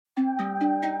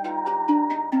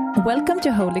Welcome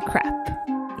to Holy Crap.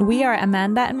 We are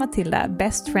Amanda and Matilda,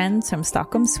 best friends from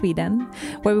Stockholm, Sweden,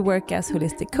 where we work as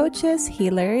holistic coaches,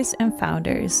 healers, and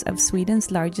founders of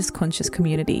Sweden's largest conscious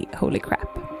community, Holy Crap.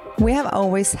 We have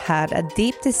always had a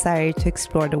deep desire to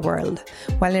explore the world,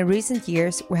 while in recent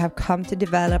years we have come to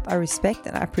develop a respect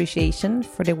and appreciation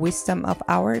for the wisdom of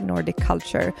our Nordic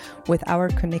culture with our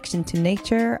connection to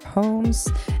nature, homes,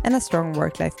 and a strong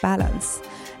work-life balance.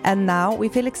 And now we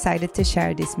feel excited to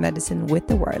share this medicine with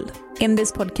the world. In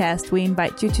this podcast, we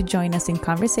invite you to join us in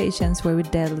conversations where we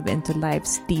delve into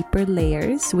life's deeper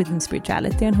layers within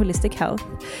spirituality and holistic health,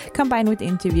 combined with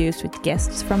interviews with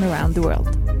guests from around the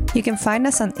world. You can find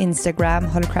us on Instagram,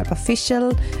 Holycrap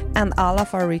Official, and all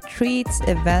of our retreats,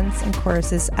 events, and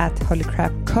courses at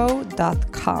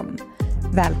holycrapco.com.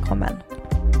 Välkommen!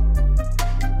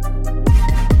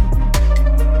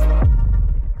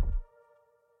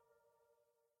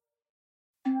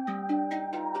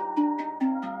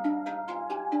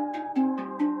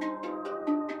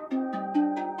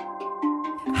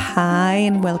 Hi,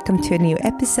 and welcome to a new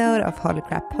episode of Holy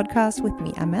Crap Podcast with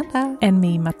me, Amanda. And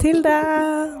me,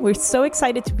 Matilda. We're so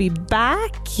excited to be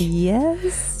back.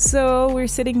 Yes. So we're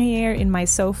sitting here in my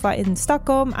sofa in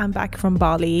Stockholm. I'm back from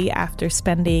Bali after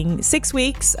spending 6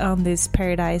 weeks on this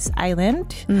paradise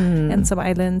island and some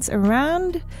islands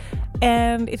around.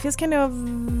 And it feels kind of,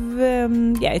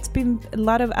 it's been a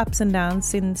lot of ups and downs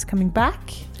since coming back.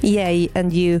 Yeah,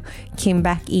 and you came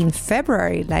back in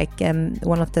February, like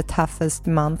one of the toughest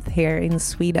months here in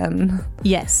Sweden.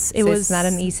 Yes, It's not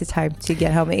an easy time to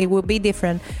get home. It would be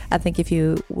different, I think, if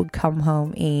you would come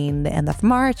home in the end of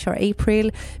March or April,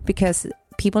 because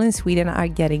people in Sweden are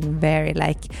getting very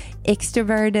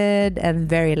extroverted and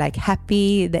very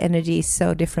happy. The energy is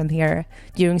so different here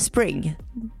during spring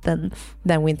than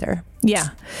winter. Yeah.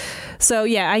 So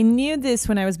I knew this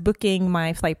when I was booking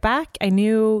my flight back. I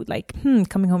knew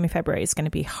coming home in February is going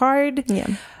to be hard.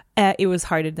 Yeah. It was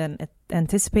harder than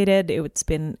anticipated.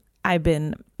 I've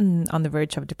been on the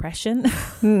verge of depression.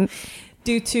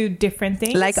 Due to different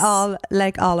things, like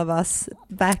all of us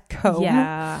back home.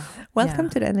 Yeah,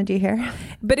 welcome to the energy here.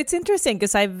 But it's interesting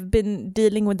because I've been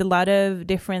dealing with a lot of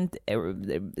different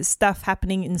stuff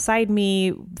happening inside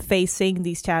me, facing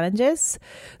these challenges.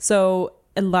 So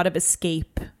a lot of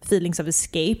feelings of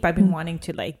escape. I've been wanting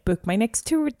to book my next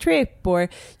tour trip, or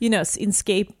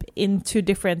escape into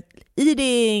different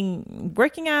eating,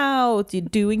 working out,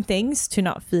 doing things to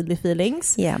not feel the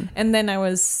feelings. Yeah. And then I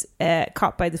was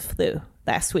caught by the flu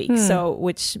last week,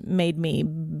 which made me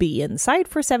be inside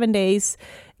for 7 days.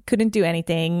 Couldn't do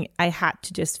anything. I had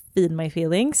to just feel my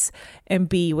feelings and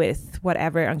be with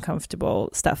whatever uncomfortable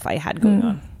stuff I had going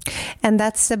on. And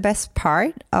that's the best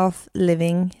part of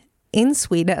living in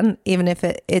Sweden, even if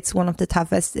it's one of the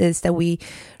toughest, is that we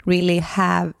really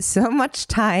have so much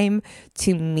time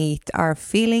to meet our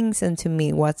feelings and to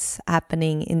meet what's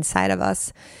happening inside of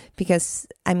us. Because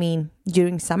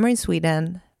during summer in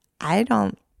Sweden, I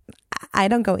don't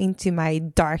go into my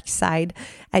dark side.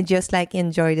 I just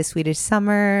enjoy the Swedish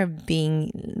summer,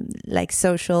 being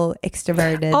social,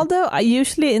 extroverted. Although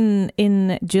usually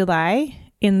in July,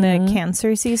 in the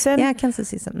Cancer season. Yeah, Cancer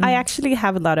season. I actually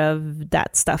have a lot of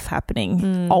that stuff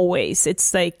happening always.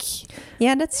 It's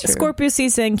yeah, that's true. Scorpio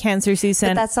season, Cancer season.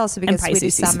 But that's also because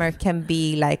Swedish summer can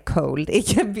be cold. It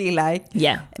can be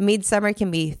midsummer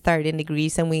can be 13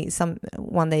 degrees, and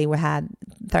one day we had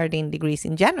 13 degrees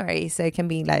in January, so it can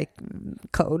be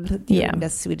cold during the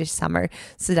Swedish summer.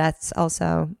 So that's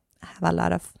also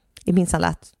it means a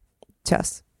lot to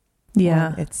us.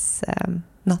 Yeah, it's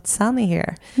not sunny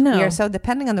here. No. We are so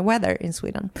depending on the weather in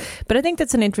Sweden. But I think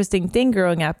that's an interesting thing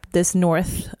growing up this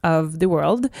north of the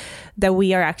world, that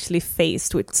we are actually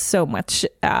faced with so much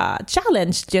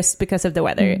challenge just because of the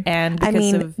weather. And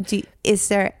because is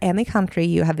there any country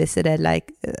you have visited, a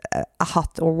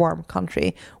hot or warm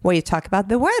country, where you talk about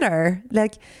the weather?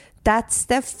 That's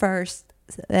the first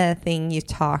thing you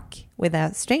talk with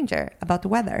a stranger about the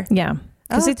weather. Yeah.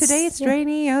 Today it's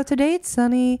rainy. Today it's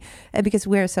sunny, because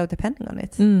we're so dependent on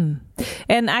it.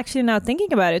 And actually, now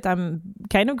thinking about it, I'm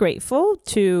kind of grateful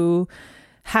to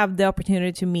have the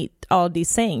opportunity to meet all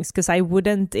these things, because I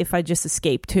wouldn't if I just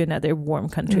escaped to another warm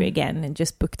country again and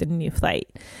just booked a new flight.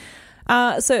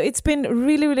 So it's been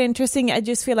really, really interesting. I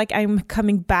just feel like I'm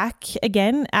coming back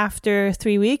again after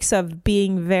 3 weeks of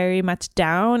being very much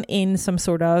down in some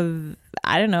sort of,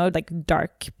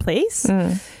 dark place.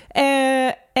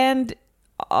 And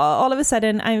all of a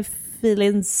sudden I feel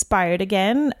inspired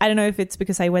again. I don't know if it's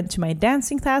because I went to my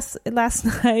dancing class last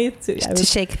night to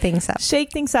shake things up,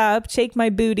 shake my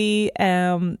booty,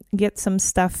 get some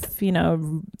stuff,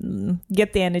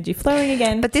 get the energy flowing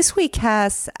again. But this week I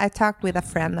talked with a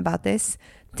friend about this.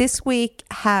 this week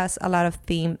has a lot of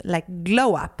theme like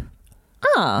glow up.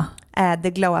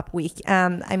 The glow up week.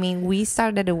 I mean, we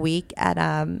started a week at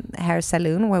a hair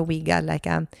salon where we got like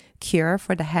a cure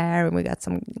for the hair, and we got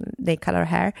they color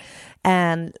hair.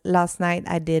 And last night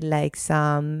I did like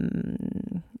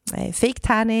some fake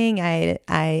tanning.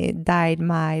 I dyed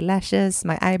my lashes,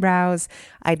 my eyebrows.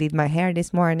 I did my hair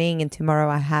this morning, and tomorrow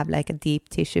I have like a deep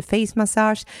tissue face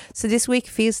massage. So this week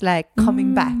feels like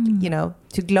coming back, you know,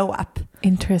 to glow up.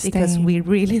 Interesting. Because we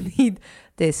really need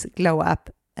this glow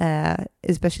up.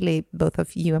 Especially both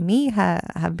of you and me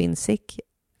have been sick.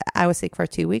 I was sick for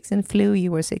 2 weeks and flu.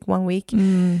 You were sick 1 week.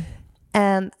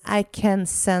 And I can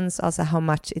sense also how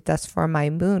much it does for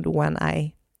my mood when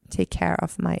I take care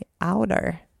of my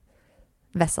outer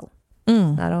vessel,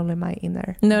 not only my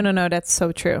inner. No, that's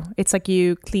so true. It's like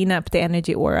you clean up the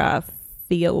energy aura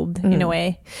field in a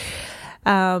way.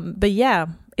 But yeah,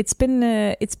 it's been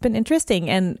interesting.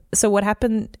 And so what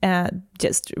happened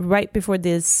just right before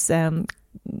this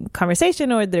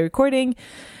conversation or the recording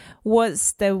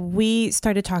was that we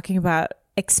started talking about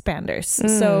expanders.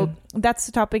 So that's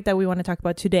the topic that we want to talk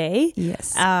about today.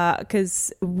 Yes.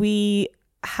 Because we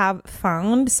have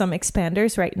found some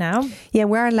expanders right now. Yeah,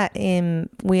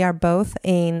 we are both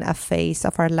in a phase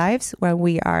of our lives where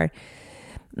we are,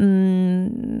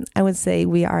 I would say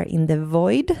we are in the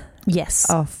void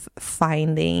of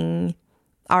finding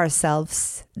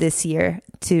ourselves this year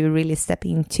to really step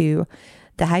into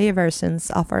the higher versions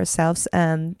of ourselves.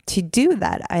 And to do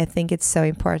that, I think it's so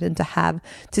important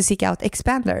to seek out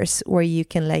expanders where you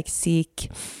can like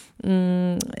seek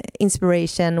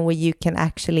inspiration, where you can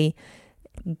actually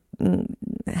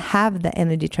have the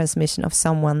energy transmission of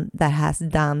someone that has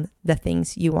done the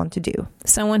things you want to do.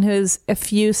 Someone who's a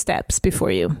few steps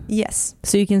before you. Yes.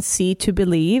 So you can see to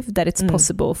believe that it's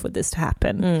possible for this to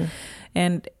happen.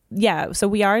 And yeah, so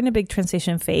we are in a big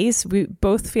transition phase. We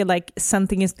both feel like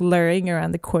something is luring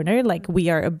around the corner, like we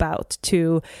are about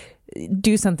to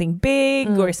do something big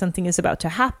or something is about to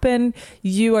happen.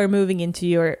 You are moving into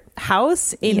your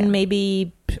house in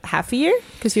maybe half a year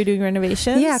because you're doing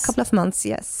renovations. Yeah, a couple of months,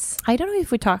 yes. I don't know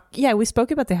if we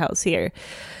spoke about the house here.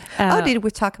 Did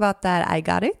we talk about that? I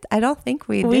got it? I don't think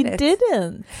we did. We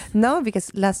didn't. No,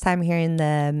 because last time here in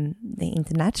the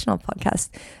international podcast,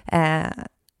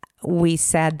 we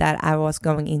said that I was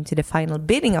going into the final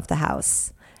bidding of the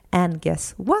house. And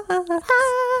guess what?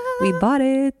 We bought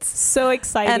it. So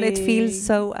exciting. And it feels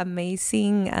so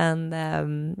amazing.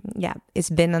 And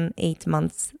it's been an 8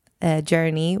 months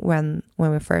journey when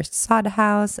we first saw the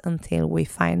house until we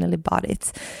finally bought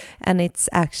it. And it's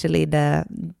actually the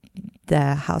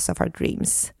house of our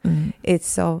dreams. It's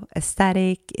so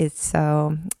aesthetic. It's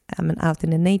so out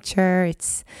in the nature.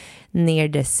 It's near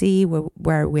the sea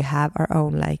where we have our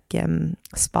own like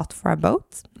spot for a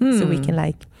boat, so we can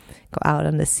like go out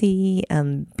on the sea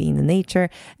and be in the nature.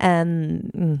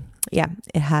 And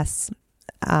it has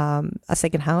a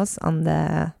second house on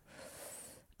the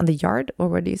yard, or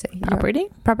what do you say,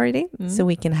 property. So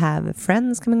we can have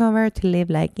friends coming over to live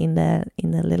like in the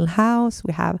little house.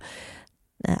 We have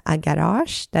a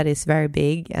garage that is very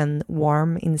big and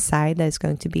warm inside, that is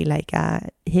going to be like a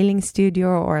healing studio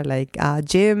or like a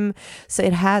gym. So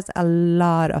it has a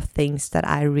lot of things that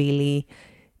I really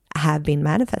have been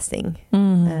manifesting.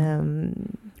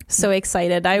 So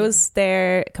excited. I was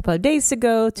there a couple of days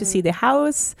ago to see the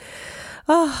house.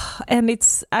 And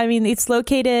it's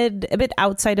located a bit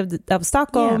outside of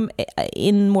Stockholm,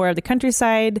 in more of the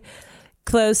countryside,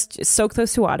 so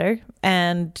close to water,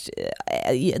 and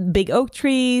big oak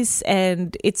trees,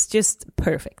 and it's just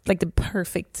perfect, like the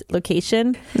perfect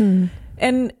location.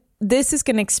 And this is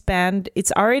going to expand.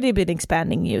 It's already been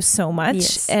expanding you so much.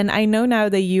 Yes. And I know now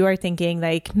that you are thinking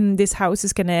like, this house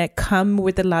is going to come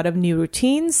with a lot of new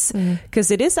routines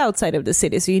because it is outside of the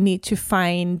city. So you need to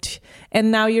find,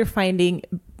 and now you're finding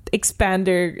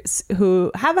expanders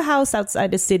who have a house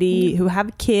outside the city, who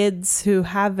have kids, who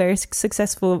have very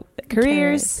successful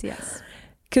careers. Yes.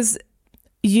 Because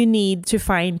you need to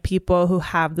find people who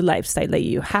have the lifestyle that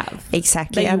you have.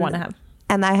 Exactly. That you want to have.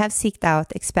 And I have seeked out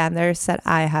expanders that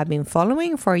I have been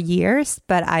following for years,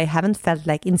 but I haven't felt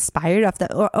like inspired of them.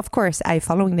 Of course, I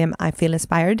following them, I feel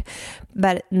inspired.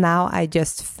 But now I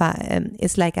just,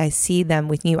 it's like I see them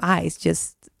with new eyes.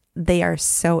 Just, they are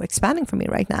so expanding for me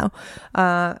right now.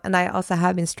 And I also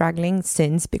have been struggling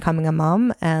since becoming a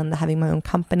mom and having my own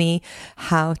company,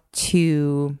 how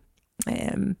to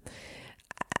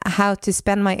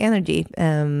spend my energy,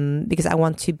 because I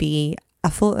want to be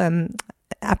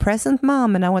a present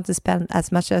mom, and I want to spend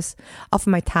as much of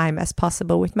my time as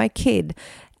possible with my kid.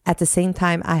 At the same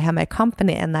time, I have my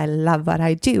company and I love what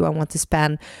I do. I want to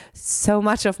spend so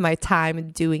much of my time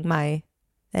doing my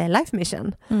life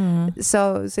mission.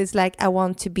 So it's like I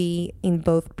want to be in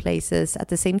both places at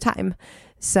the same time.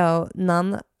 So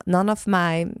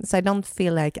so I don't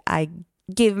feel like I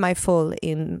give my full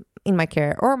in my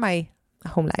career or my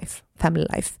home life, family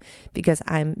life, because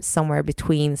I'm somewhere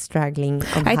between, struggling.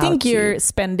 I think you're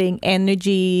spending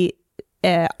energy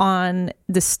on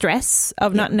the stress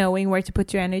of not knowing where to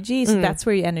put your energy. So that's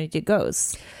where your energy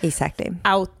goes. Exactly.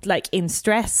 Out, like in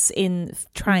stress, in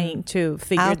trying to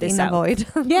figure out this in out. Avoid.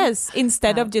 Yes,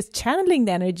 instead of just channeling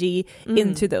the energy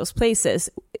into those places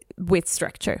with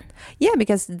structure. Yeah,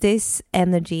 because this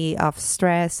energy of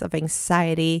stress, of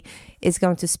anxiety is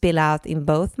going to spill out in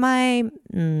both my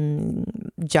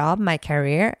job, my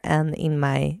career, and in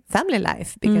my family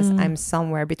life, because I'm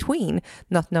somewhere between,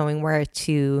 not knowing where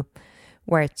to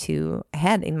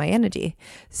head in my energy.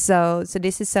 So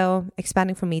this is so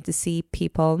expanding for me to see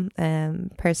people,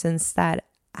 persons that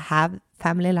have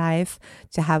family life,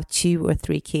 to have 2 or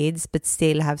 3 kids, but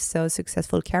still have so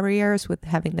successful careers with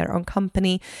having their own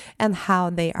company, and how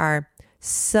they are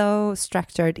so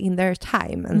structured in their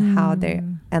time, and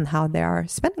how they are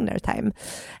spending their time,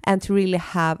 and to really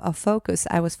have a focus.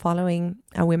 I was following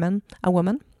a woman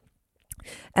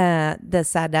that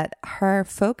said that her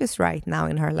focus right now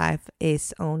in her life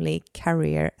is only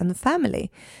career and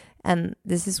family, and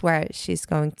this is where she's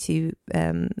going to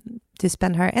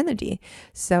spend her energy.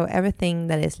 So everything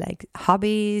that is like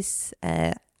hobbies,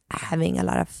 having a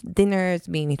lot of dinners,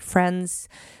 being with friends,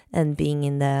 and being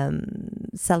in the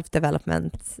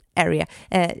self-development area,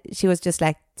 she was just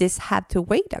like, this had to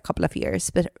wait a couple of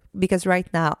years, but because right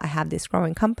now I have this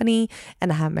growing company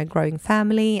and I have my growing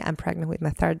family, I'm pregnant with my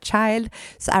 3rd child,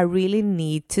 so I really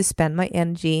need to spend my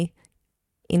energy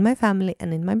in my family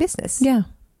and in my business. Yeah.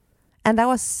 And that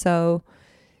was so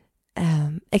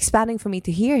expanding for me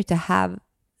to hear, to have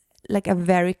like a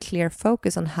very clear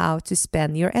focus on how to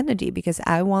spend your energy, because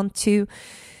I want to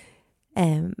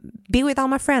be with all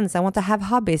my friends. I want to have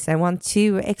hobbies. I want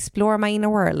to explore my inner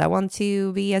world. I want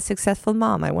to be a successful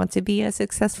mom. I want to be a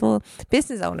successful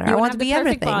business owner. I want to be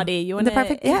everything. Body. You want the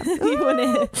perfect, yeah. You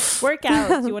want to work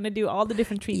out. You want to do all the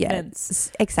different treatments.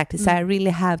 Yes, exactly. So I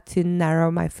really have to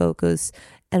narrow my focus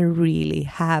and really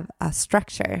have a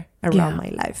structure around my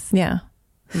life. Yeah.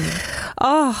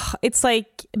 Oh, it's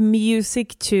like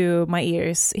music to my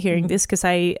ears hearing this, because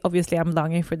I'm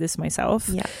longing for this myself.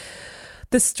 Yeah.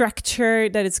 The structure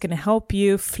that it's going to help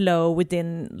you flow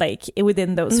within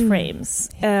those frames.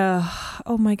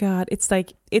 Oh my God. It's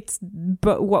like,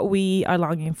 what we are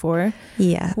longing for.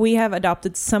 Yeah. We have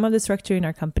adopted some of the structure in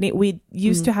our company. We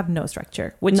used to have no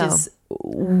structure, which is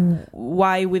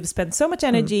why we've spent so much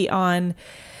energy on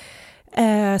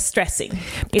stressing.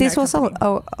 This was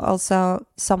also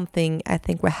something I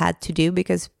think we had to do,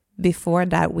 because before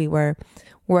that we were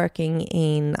working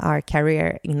in our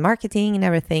career in marketing and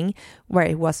everything, where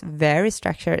it was very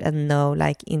structured and no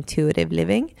like intuitive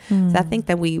living. So I think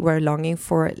that we were longing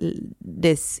for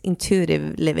this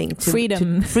intuitive living,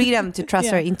 freedom to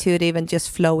trust our intuitive and just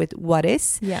flow with what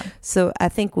is. Yeah. So I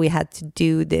think we had to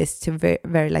do this to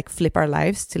very like flip our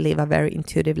lives, to live a very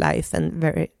intuitive life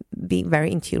and be very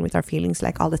in tune with our feelings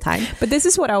like all the time. But this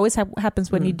is what always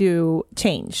happens when you do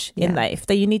change in life,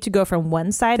 that you need to go from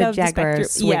one side of the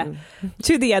spectrum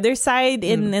to the other side,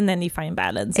 and then you find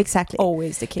balance. Exactly.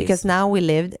 Always the case. Because now we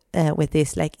lived with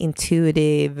this like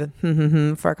intuitive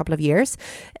for a couple of years,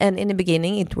 and in the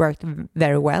beginning it worked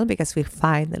very well because we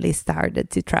finally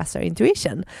started to trust our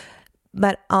intuition.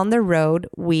 But on the road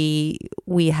we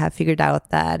have figured out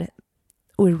that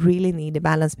we really need a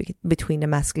balance between the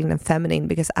masculine and feminine,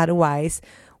 because otherwise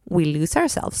we lose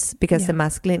ourselves, because the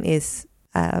masculine is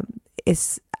a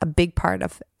big part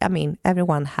of,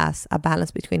 everyone has a balance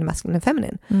between the masculine and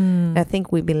feminine. And I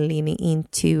think we've been leaning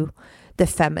into the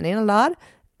feminine a lot,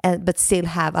 but still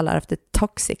have a lot of the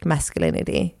toxic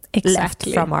masculinity left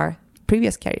from our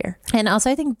previous career. And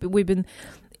also I think we've been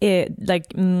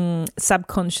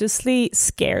subconsciously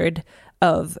scared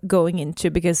of going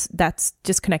into, because that's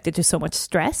just connected to so much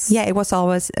stress. Yeah, it was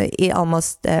always, it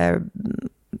almost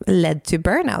led to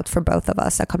burnout for both of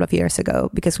us a couple of years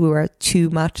ago, because we were too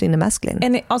much in the masculine.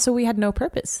 And also we had no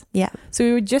purpose. Yeah. So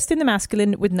we were just in the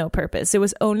masculine with no purpose. It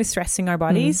was only stressing our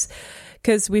bodies,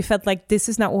 because we felt like this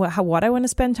is not what I want to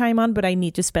spend time on, but I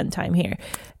need to spend time here.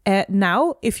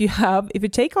 Now, if you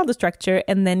take all the structure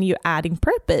and then you're adding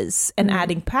purpose and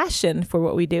adding passion for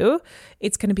what we do,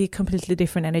 it's going to be a completely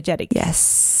different energetic.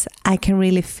 Yes, I can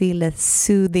really feel the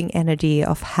soothing energy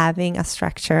of having a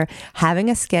structure, having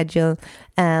a schedule,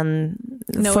 and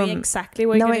knowing exactly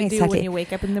what you're going to do when you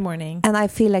wake up in the morning. And I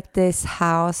feel like this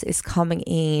house is coming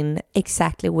in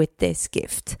exactly with this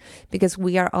gift, because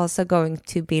we are also going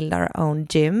to build our own own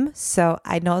gym, so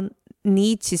I don't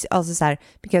need to also start,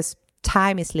 because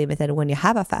time is limited when you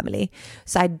have a family.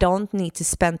 So I don't need to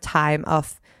spend time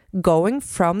of going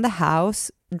from the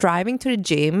house, driving to the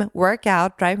gym, work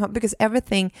out, drive home, because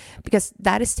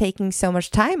that is taking so much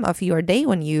time of your day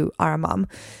when you are a mom.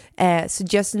 So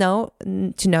just know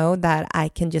that I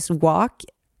can just walk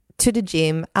to the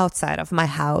gym outside of my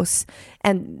house,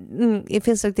 and it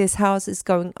feels like this house is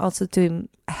going also to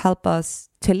help us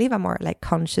to live a more like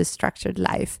conscious, structured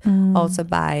life. Also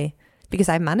because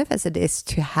I manifested this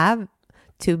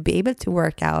to be able to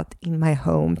work out in my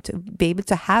home, to be able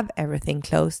to have everything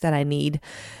close that I need,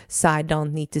 so I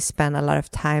don't need to spend a lot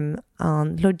of time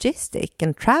on logistic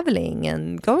and traveling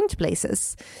and going to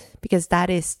places, because that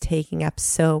is taking up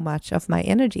so much of my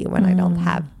energy when I don't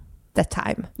have the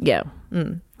time. Yeah.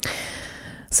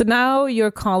 So now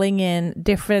you're calling in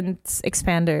different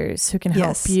expanders who can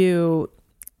help you.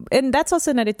 And that's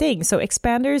also another thing. So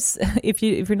expanders, if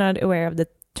you're not aware of the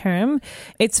term,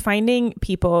 it's finding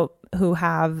people who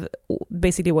have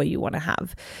basically what you want to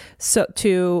have, so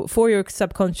for your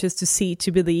subconscious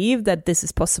to believe that this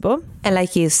is possible. And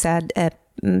like you said,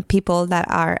 people that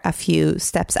are a few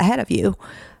steps ahead of you,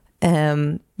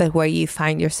 but where you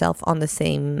find yourself on the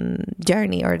same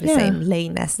journey or the same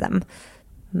lane as them.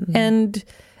 And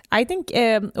I think,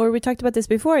 or we talked about this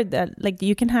before, that like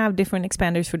you can have different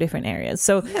expanders for different areas.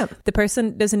 So the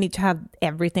person doesn't need to have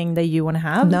everything that you want to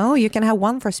have. No, you can have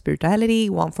one for spirituality,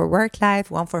 one for work life,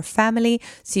 one for family.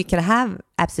 So you can have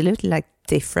absolutely like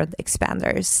different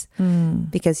expanders,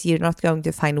 because you're not going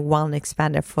to find one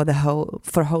expander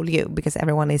for whole you, because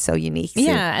everyone is so unique.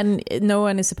 Yeah, and no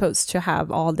one is supposed to have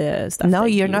all the stuff. No,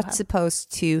 you're not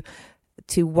supposed to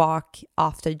walk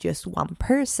after just one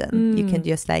person. You can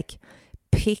just like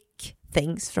pick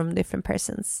things from different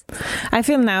persons. I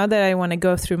feel now that I want to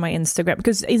go through my Instagram,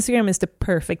 because Instagram is the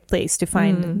perfect place to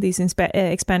find these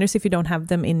expanders if you don't have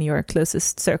them in your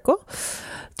closest circle,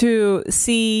 to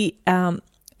see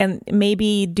and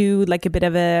maybe do like a bit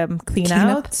of a clean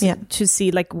out to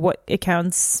see like what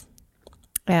accounts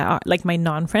are like my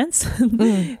non-friends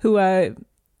who are,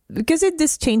 because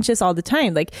this changes all the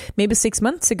time. Like maybe 6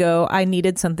 months ago I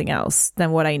needed something else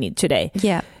than what I need today.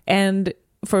 And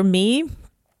for me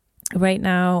right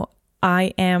now,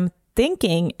 I am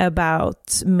thinking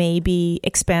about maybe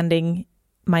expanding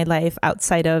my life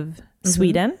outside of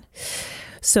Sweden.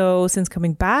 So since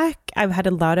coming back, I've had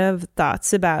a lot of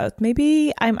thoughts about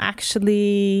maybe I'm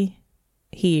actually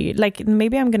here. Like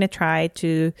maybe I'm going to try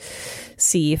to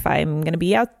see if I'm going to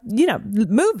be out,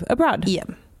 move abroad.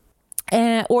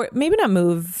 Or maybe not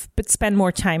move, but spend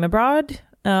more time abroad.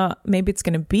 Maybe it's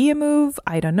going to be a move.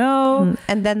 I don't know.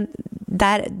 And then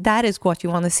that is what you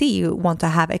want to see. You want to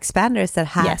have expanders that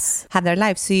have their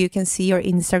life, so you can see your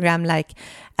Instagram like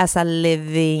as a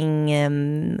living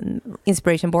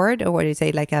inspiration board, or what do you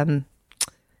say, like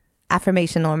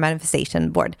affirmation or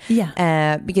manifestation board.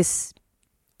 Because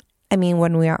I mean,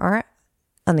 when we are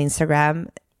on Instagram,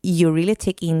 you really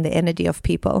take in the energy of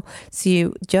people, so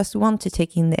you just want to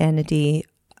take in the energy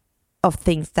of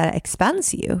things that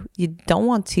expands you. You don't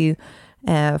want to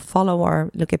follow or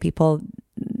look at people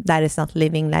that is not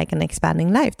living like an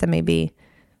expanding life. That maybe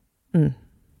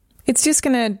it's just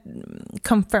gonna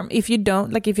confirm, if you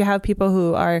don't, like if you have people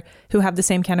who have the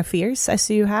same kind of fears as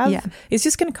you have, it's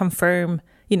just gonna confirm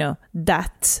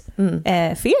that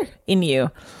fear in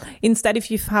you. Instead, if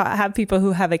you have people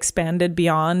who have expanded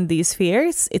beyond these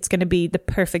fears, it's going to be the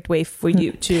perfect way for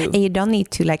you to. And you don't need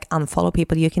to like unfollow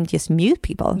people. You can just mute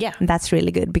people. And that's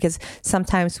really good, because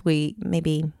sometimes we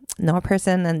maybe know a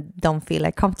person and don't feel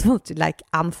like comfortable to like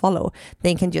unfollow.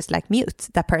 Then you can just like mute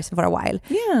that person for a while.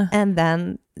 And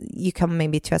then you come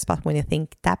maybe to a spot when you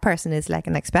think that person is like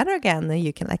an expander again, and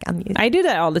you can like unmute. I do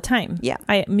that all the time.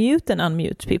 I mute and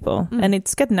unmute people, and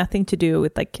it's got nothing to do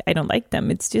with like I don't like them.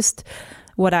 It's just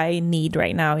what I need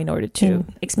right now in order to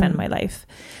expand my life.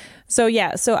 So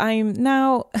so I'm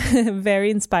now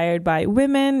very inspired by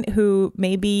women who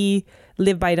maybe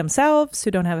live by themselves,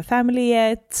 who don't have a family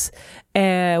yet,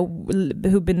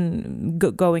 who've been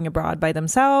going abroad by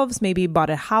themselves, maybe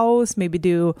bought a house, maybe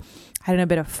do, I don't know, a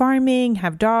bit of farming,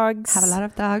 have dogs. Have a lot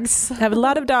of dogs. Have a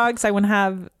lot of dogs. I want to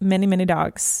have many, many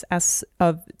dogs as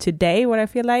of today, what I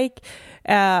feel like,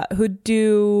 who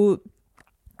do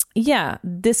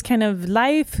this kind of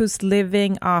life, who's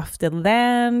living off the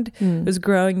land, who's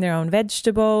growing their own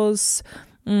vegetables,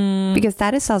 Because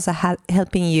that is also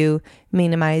helping you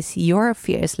minimize your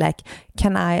fears. Like,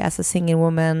 can I, as a single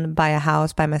woman, buy a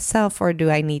house by myself, or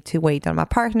do I need to wait on my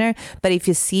partner? But if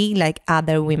you see like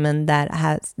other women that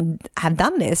have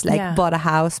done this, like bought a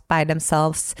house by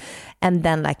themselves and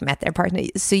then like met their partner,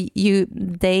 so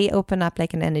they open up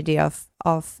like an energy of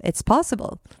it's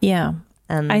possible. Yeah.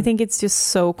 And I think it's just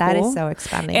so cool. That is so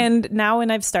expanding. And now when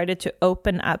I've started to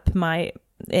open up my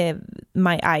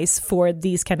eyes for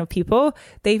these kind of people,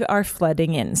 they are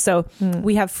flooding in. So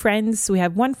we have friends. We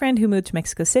have one friend who moved to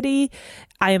Mexico City.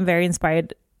 I am very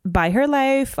inspired by her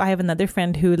life. I have another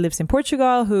friend who lives in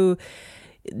Portugal who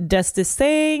does this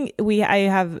thing. I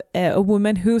have a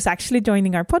woman who's actually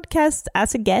joining our podcast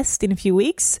as a guest in a few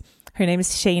weeks. Her name is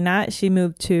Shayna. She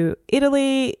moved to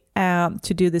Italy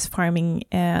to do this farming,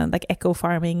 like eco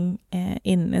farming,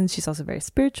 and she's also very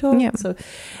spiritual. Yeah.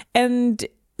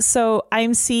 So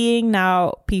I'm seeing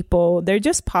now people, they're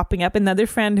just popping up. Another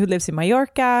friend who lives in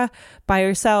Mallorca by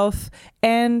herself,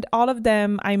 and all of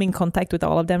them, I'm in contact with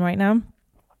all of them right now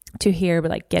to hear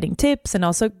like getting tips, and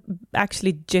also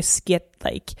actually just get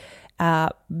like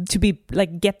to be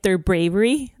like get their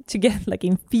bravery, to get like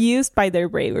infused by their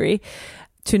bravery,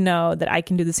 to know that I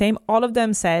can do the same. All of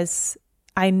them says,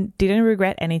 I didn't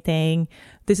regret anything.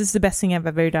 This is the best thing I've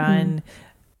ever done.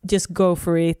 Just go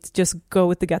for it. Just go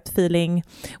with the gut feeling.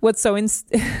 What's so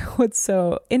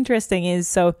interesting is,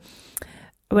 so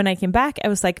when I came back, I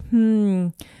was like,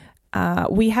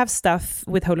 we have stuff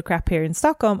with Holy Crap here in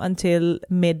Stockholm until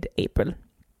mid-April.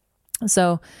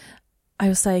 So I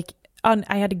was like,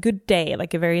 I had a good day,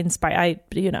 like a very inspired.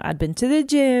 I'd been to the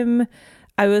gym.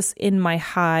 I was in my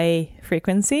high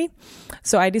frequency.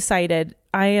 So I decided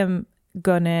I am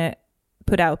gonna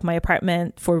put out my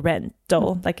apartment for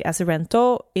rental, like as a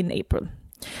rental in April.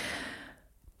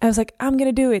 I was like, I'm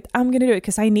gonna do it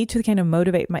because I need to kind of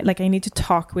motivate I need to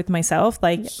talk with myself.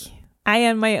 Like, I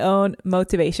am my own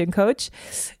motivation coach.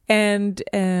 And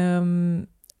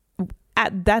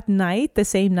at that night, the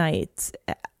same night,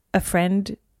 a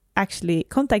friend actually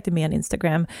contacted me on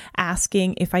Instagram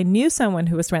asking if I knew someone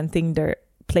who was renting their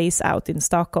place out in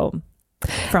Stockholm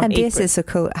from and April. This is so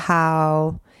cool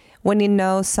how when you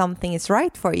know something is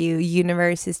right for you,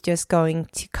 universe is just going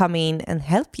to come in and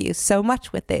help you so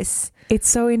much with this. It's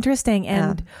so interesting.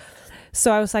 And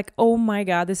so I was like, oh my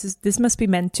God, this must be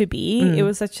meant to be. It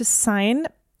was such a sign.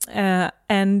 So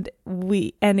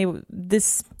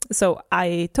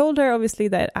I told her obviously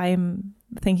that I'm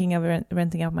thinking of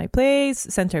renting out my place,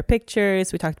 sent her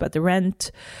pictures. We talked about the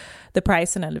rent, the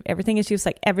price, and everything. And she was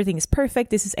like, everything is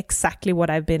perfect. This is exactly what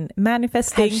I've been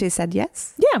manifesting. Has she said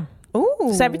yes? Yeah.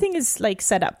 Oh, so everything is like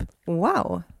set up.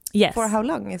 Wow. Yes. For how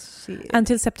long is she?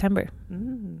 Until September.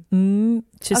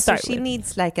 So she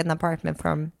needs like an apartment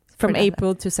from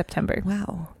April to September.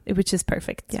 Wow. Which is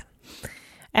perfect.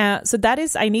 Yeah. So that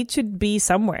is, I need to be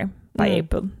somewhere by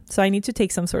April. So I need to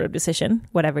take some sort of decision,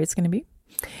 whatever it's going to be.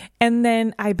 And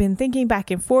then I've been thinking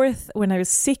back and forth. When I was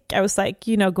sick, I was like,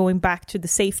 going back to the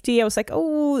safety. I was like,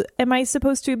 oh, am I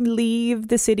supposed to leave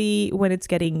the city when it's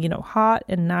getting, hot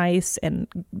and nice and,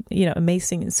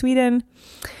 amazing in Sweden?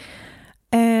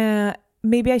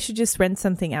 Maybe I should just rent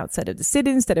something outside of the city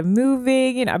instead of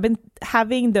moving. I've been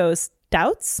having those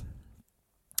doubts.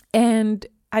 And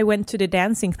I went to the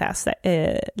dancing class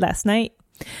last night.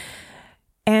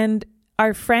 And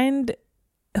our friend,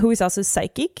 who is also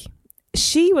psychic,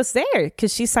 she was there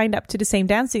because she signed up to the same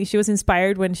dancing. She was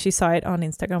inspired when she saw it on my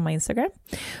Instagram.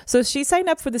 So she signed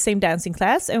up for the same dancing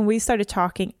class, and we started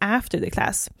talking after the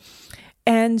class.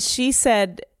 And she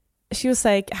was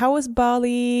like, how was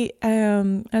Bali?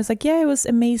 I was like, yeah, it was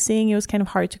amazing. It was kind of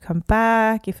hard to come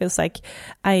back. It feels like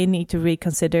I need to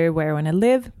reconsider where I want to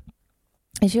live.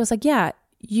 And she was like, yeah,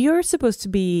 you're supposed to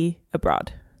be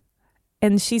abroad.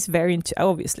 And she's very into,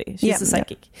 obviously, she's a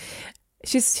psychic. Yeah.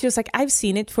 She was like, I've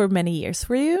seen it for many years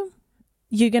for you.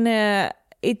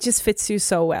 It just fits you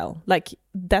so well. Like,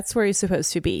 that's where you're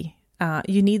supposed to be.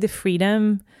 You need the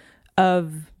freedom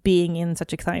of being in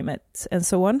such a climate and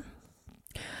so on.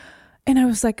 And I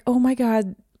was like, oh my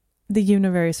God, the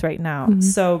universe right now.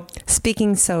 So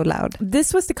speaking so loud.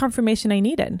 This was the confirmation I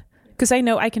needed. Because I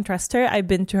know I can trust her. I've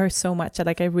been to her so much.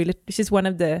 She's one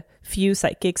of the few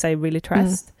psychics I really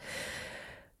trust.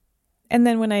 And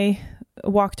then when I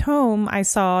walked home, I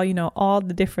saw, all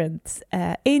the different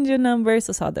angel numbers.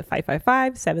 I saw the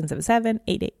 555, 777,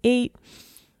 888.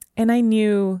 And I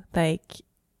knew, like,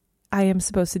 I am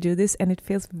supposed to do this, and it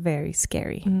feels very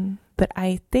scary. But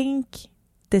I think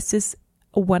this is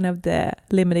one of the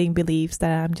limiting beliefs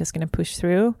that I'm just going to push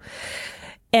through.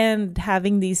 And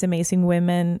having these amazing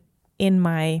women in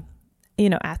my,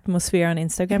 atmosphere on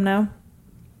Instagram now,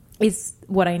 is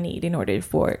what I need in order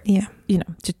for, Yeah. you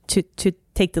know, to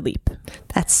take the leap.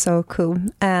 That's so cool.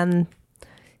 And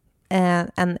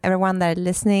everyone that are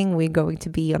listening, we're going to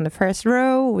be on the first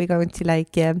row. We're going to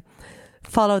like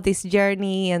follow this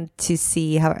journey and to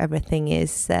see how everything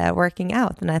is working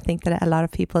out. And I think that a lot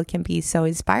of people can be so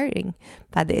inspiring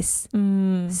by this.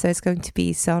 So it's going to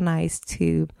be so nice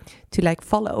to like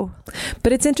follow.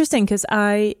 But it's interesting because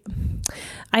I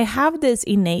have this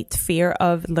innate fear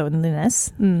of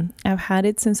loneliness. I've had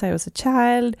it since I was a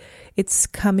child. It's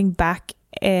coming back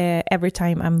every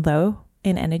time I'm low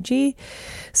in energy.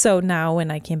 So now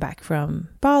when I came back from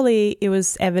Bali, it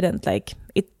was evident, like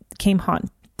it came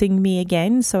haunting me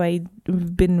again. So I've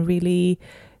been really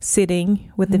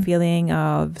sitting with the feeling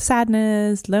of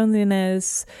sadness,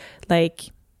 loneliness, like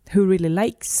who really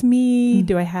likes me?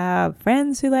 Do I have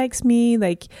friends who likes me?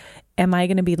 Like, am I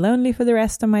going to be lonely for the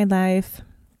rest of my life?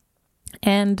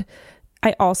 And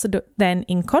I also then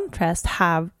in contrast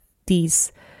have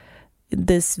this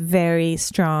very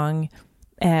strong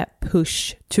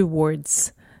push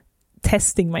towards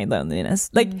testing my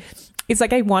loneliness. Like it's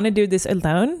like I want to do this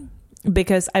alone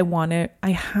because I want to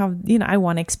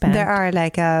expand. There are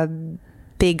like a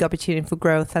big opportunity for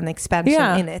growth and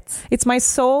expansion in it. It's my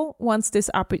soul wants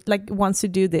to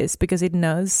do this because it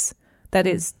knows that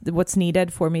is what's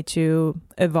needed for me to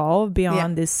evolve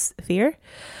beyond this fear.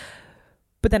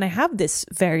 But then I have this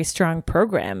very strong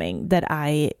programming that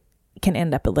I can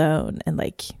end up alone and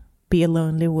like be a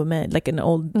lonely woman, like an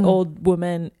old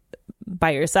woman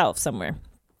by herself somewhere.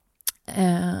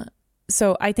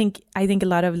 So I think a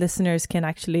lot of listeners can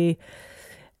actually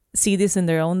see this in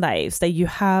their own lives, that you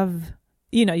have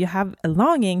a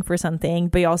longing for something,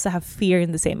 but you also have fear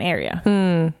in the same area.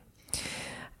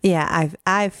 Yeah,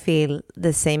 I feel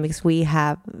the same because we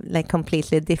have like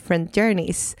completely different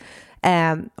journeys.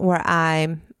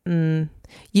 Where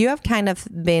you have kind of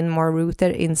been more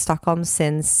rooted in Stockholm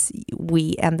since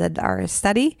we ended our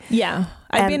study. Yeah,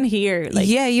 I've been here. Like,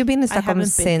 yeah, you've been in Stockholm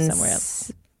somewhere else.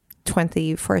 since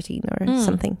 2014 or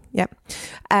something. Yeah.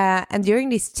 And during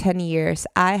these 10 years,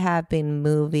 I have been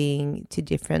moving to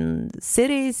different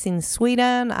cities in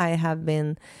Sweden. I have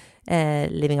been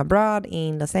living abroad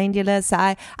in Los Angeles.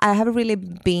 I have really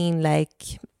been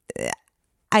like,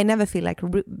 I never feel like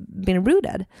been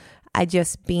rooted. I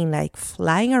just been like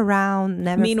flying around.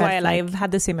 Meanwhile, I've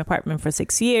had the same apartment for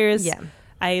 6 years. Yeah.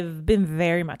 I've been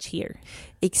very much here.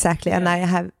 Exactly. Yeah. And I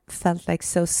have felt like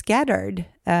so scattered.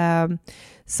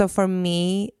 So for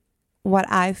me, what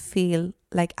I feel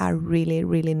like I really,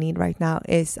 really need right now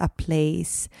is a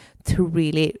place to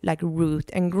really like root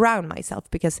and ground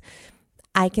myself, because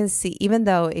I can see, even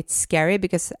though it's scary,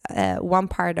 because one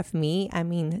part of me, I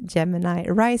mean, Gemini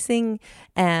rising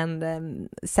and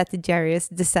Sagittarius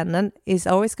descendant, is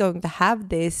always going to have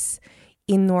this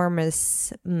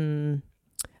enormous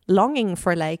longing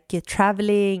for like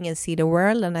traveling and see the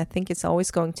world. And I think it's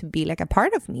always going to be like a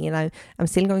part of me, and I'm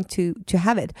still going to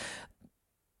have it.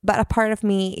 But a part of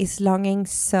me is longing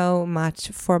so much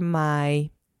for my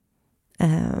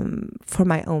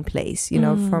own place, you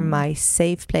know, for my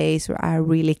safe place where I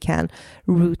really can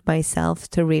root myself,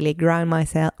 to really ground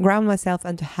myself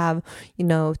and to have, you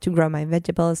know, to grow my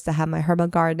vegetables, to have my herbal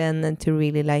garden, and to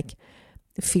really like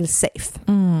feel safe.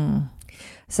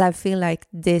 So I feel like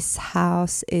this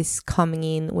house is coming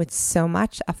in with so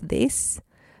much of this,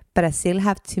 but I still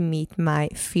have to meet my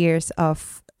fears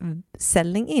of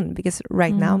settling in, because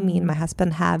right now me and my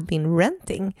husband have been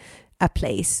renting a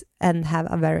place and have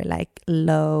a very like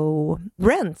low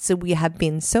rent. So we have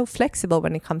been so flexible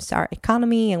when it comes to our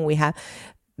economy, and we had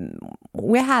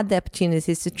the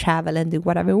opportunities to travel and do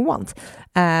whatever we want.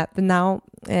 But now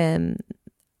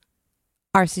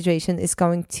our situation is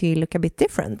going to look a bit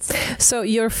different. So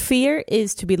your fear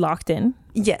is to be locked in.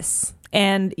 Yes.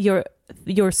 And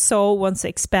your soul wants to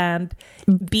expand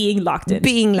being locked in.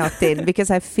 Being locked in, because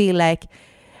I feel like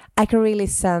I can really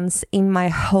sense in my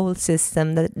whole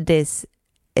system that this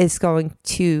is going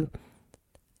to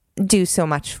do so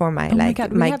much for my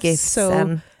my gifts.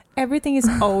 So everything is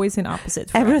always in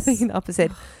opposite. For everything us. in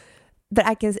opposite. But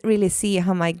I can really see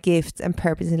how my gift and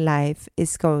purpose in life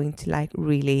is going to like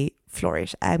really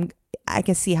flourish. I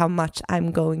can see how much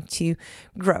I'm going to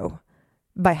grow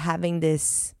by having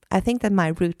this. I think that my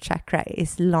root chakra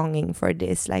is longing for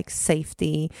this like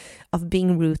safety of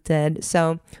being rooted.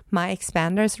 So my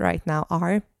expanders right now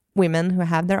are women who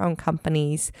have their own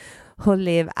companies, who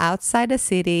live outside the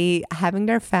city, having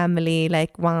their family,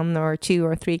 like 1 or 2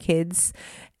 or 3 kids,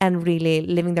 and really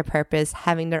living their purpose,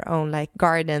 having their own like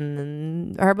garden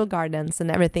and herbal gardens and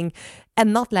everything,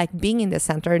 and not like being in the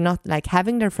center, not like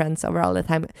having their friends over all the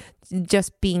time,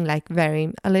 just being like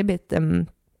a little bit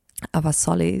of a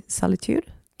solitude.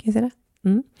 Can you say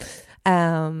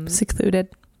that? Secluded.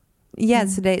 Yeah,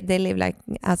 so they live like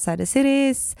outside the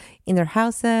cities, in their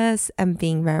houses, and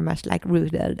being very much like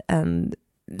rooted, and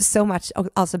so much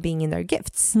also being in their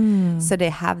gifts. So they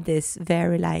have this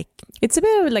very like... It's a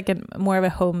bit of like more of a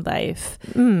home life,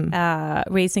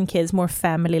 raising kids, more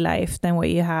family life than what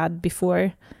you had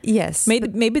before. Yes.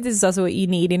 Maybe this is also what you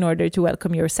need in order to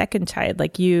welcome your second child.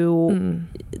 Like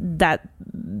that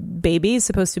baby is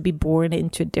supposed to be born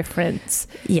into different,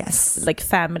 like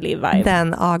family vibe.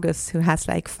 Then August, who has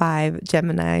like 5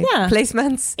 Gemini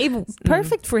placements.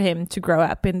 Perfect for him to grow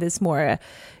up in this more,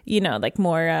 like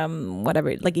more,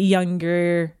 whatever, like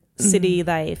younger city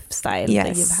lifestyle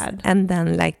that you've had. And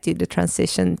then like do the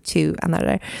transition to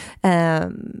another.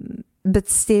 But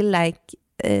still like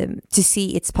to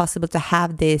see it's possible to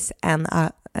have this and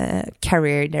a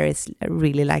career that is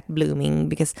really like blooming,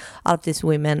 because all of these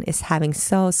women is having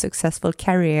so successful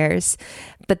careers,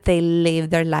 but they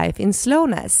live their life in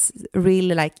slowness,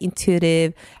 really like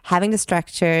intuitive, having the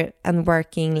structure and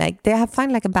working, like they have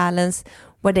find like a balance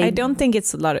where they... I don't think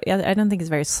it's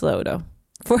very slow though.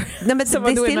 No, but some they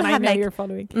of the still women have I know like you're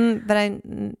following. But I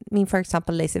mean, for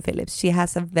example, Lacey Phillips, she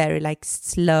has a very like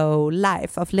slow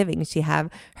life of living. She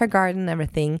have her garden and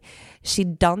everything. She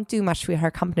don't do much with her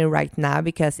company right now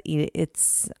because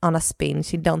it's on a spin.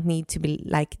 She don't need to be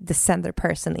like the center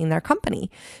person in their company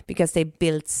because they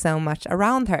built so much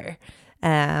around her.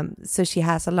 So she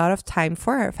has a lot of time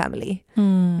for her family.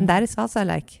 And that is also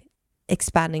like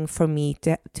expanding for me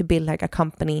to build like a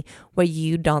company where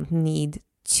you don't need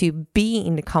to be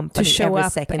in the company every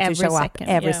second,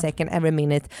 every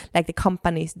minute. Like the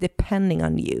company is depending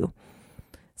on you.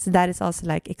 So that is also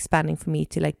like expanding for me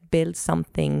to like build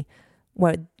something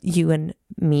where you and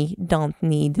me don't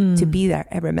need to be there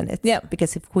every minute. Yeah.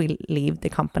 Because if we leave, the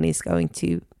company is going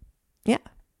to,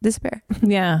 disappear.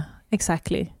 Yeah,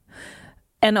 exactly.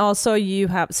 And also you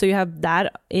have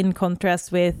that in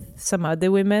contrast with some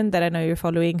other women that I know you're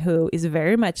following who is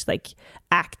very much like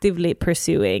actively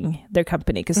pursuing their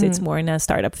company because it's more in a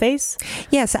startup phase.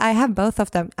 Yes, I have both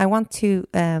of them. I want to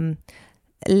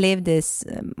live this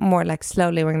more like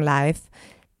slow living life,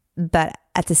 but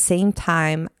at the same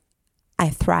time, I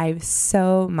thrive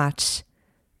so much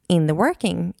in the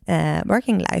working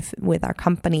life with our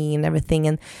company and everything.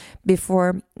 And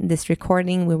before this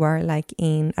recording, we were like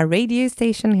in a radio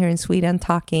station here in Sweden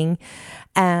talking.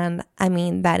 And I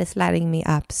mean, that is lighting me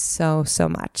up so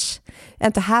much.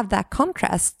 And to have that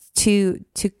contrast to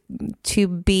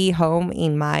be home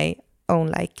in my own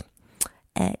like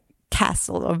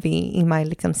castle or be in my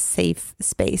like some safe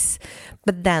space,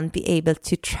 but then be able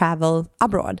to travel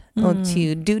abroad or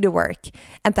to do the work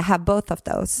and to have both of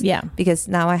those. Yeah, because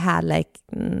now I had like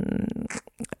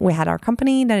we had our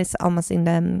company that is almost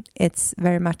it's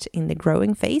very much in the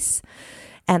growing phase,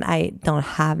 and I don't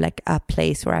have like a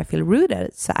place where I feel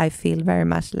rooted. So I feel very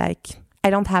much like I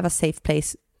don't have a safe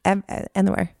place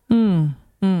anywhere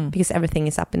because everything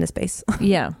is up in the space.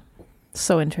 Yeah,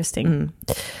 so interesting.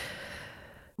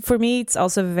 For me, it's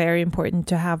also very important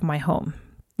to have my home.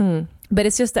 But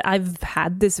it's just that I've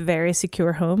had this very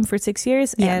secure home for 6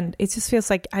 years, and it just feels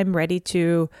like I'm ready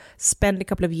to spend a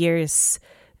couple of years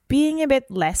being a bit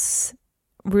less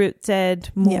rooted,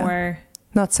 more...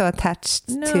 Not so attached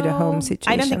to the home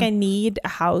situation. I don't think I need a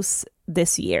house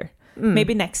this year.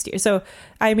 Maybe next year. So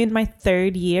I'm in my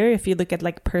 3rd year. If you look at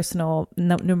like personal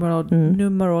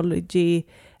numerology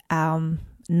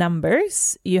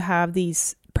numbers, you have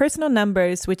these personal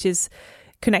numbers, which is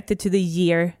connected to the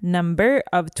year number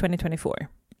of 2024.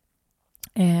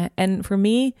 And for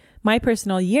me, my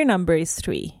personal year number is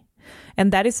 3.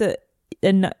 And that is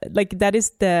that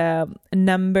is the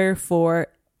number for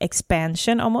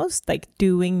expansion, almost like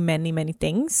doing many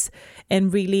things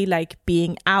and really like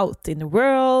being out in the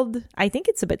world. I think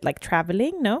it's a bit like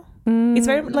traveling, no? It's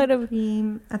very lot of...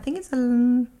 I think it's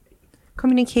a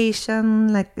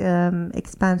communication, like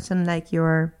expansion, like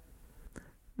you're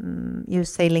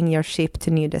sailing your ship to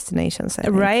new destinations, I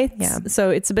think. Right? Yeah. So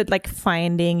it's a bit like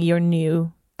finding your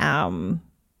new,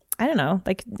 I don't know,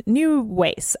 like new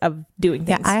ways of doing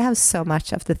things. Yeah, I have so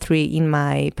much of the 3 in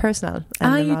my personal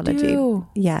numerology. You do?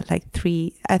 Yeah, like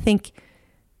 3. I think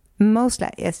mostly,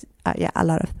 yes, a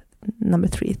lot of number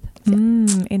 3.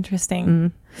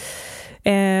 Interesting.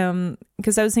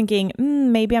 Because I was thinking,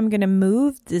 maybe I'm going to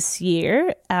move this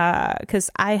year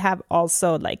because I have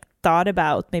also like thought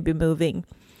about maybe moving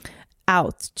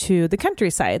out to the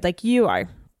countryside like you are.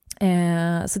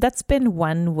 So that's been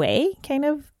one way, kind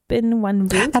of been one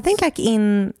route. I think like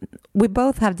we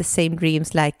both have the same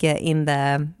dreams, like in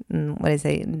the,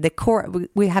 the core,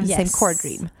 we have the same core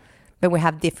dream. but we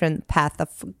have different path of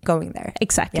going there.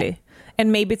 Exactly. Yeah.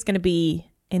 And maybe it's going to be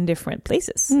in different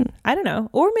places. I don't know.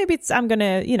 Or maybe I'm going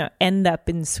to, end up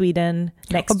in Sweden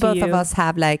next or to you. both of us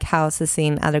have like houses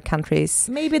in other countries.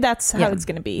 Maybe that's how it's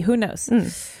going to be. Who knows?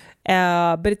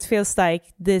 But it feels like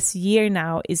this year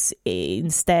now is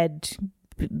instead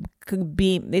I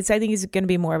think it's going to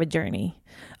be more of a journey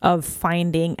of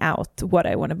finding out what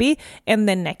I want to be. And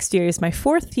then next year is my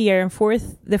 4th year, and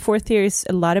the 4th year is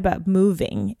a lot about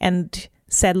moving and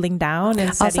settling down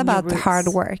and setting also about your roots. hard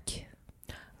work.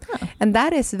 And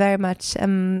that is very much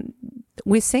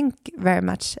we sync very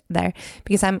much there,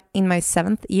 because I'm in my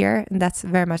 7th year, and that's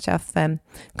very much of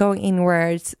going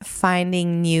inwards,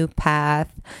 finding new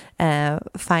path,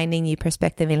 finding new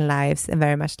perspective in lives, and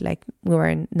very much like we were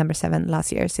in number 7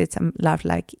 last year, so it's a lot of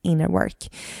like inner work.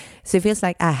 So it feels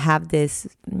like I have this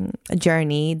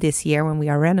journey this year when we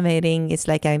are renovating. It's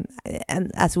like and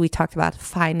as we talked about,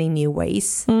 finding new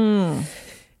ways.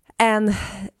 And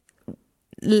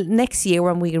next year,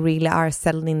 when we really are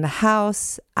settled in the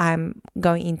house, I'm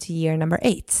going into year number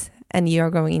 8, and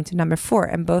you're going into number 4,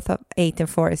 and both of 8 and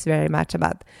 4 is very much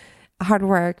about hard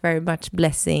work, very much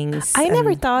blessings. I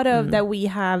never thought of that we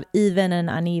have even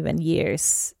and uneven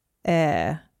years,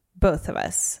 both of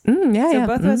us.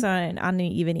 Both of us are in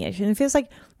uneven years, and it feels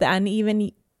like the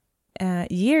uneven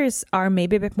years are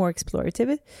maybe a bit more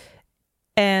explorative,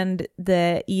 and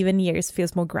the even years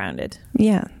feels more grounded.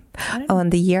 Yeah.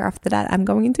 And the year after that, I'm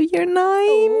going into year 9.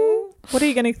 What are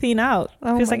you going to clean out?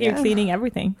 Feels like you're cleaning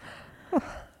everything.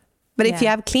 But if you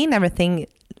have cleaned everything,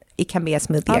 it can be a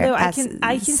smooth year. Although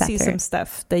I can see some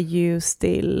stuff that you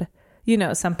still,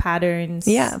 some patterns.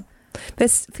 Yeah. But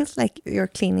it feels like you're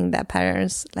cleaning the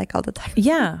patterns like all the time.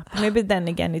 Yeah. Maybe then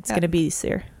again, it's going to be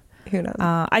easier. Who knows?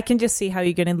 I can just see how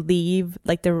you're going to leave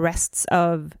like the rests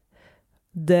of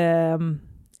the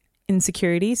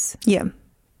insecurities. Yeah.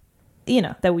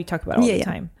 That we talk about all the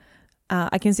time.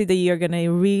 I can see that you're going to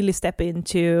really step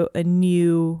into a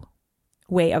new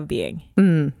way of being,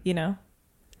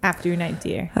 after your 9th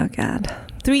year. Oh, God.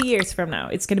 3 years from now,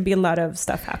 it's going to be a lot of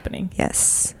stuff happening.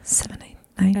 Yes. 7, 8,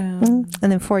 9.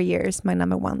 And then 4 years, my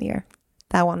number 1 year.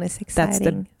 That one is exciting. That's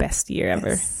the best year ever.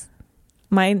 Yes.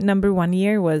 My number 1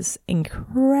 year was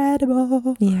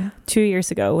incredible. Yeah. 2 years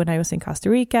ago, when I was in Costa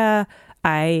Rica,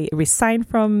 I resigned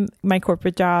from my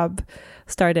corporate job,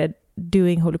 started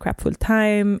doing Holy Crap full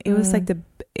time. It was like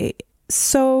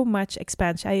so much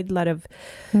expansion. I had a lot of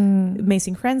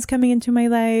amazing friends coming into my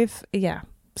life. Yeah,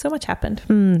 so much happened.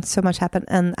 So much happened.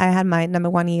 And I had my number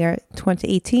 1 year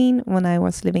 2018 when I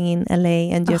was living in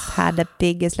LA, and just had the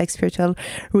biggest like spiritual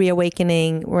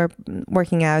reawakening. We're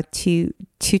working out two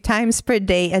times per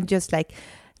day, and just like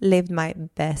lived my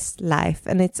best life.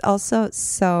 And it's also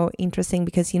so interesting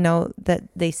because that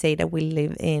they say that we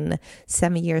live in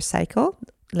 7-year cycle.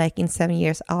 Like in 7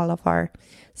 years, all of our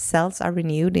cells are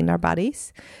renewed in our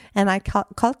bodies. And I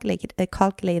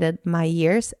calculated my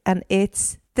years, and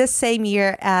it's the same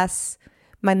year as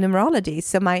my numerology.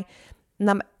 So I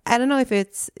don't know if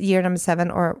it's year number 7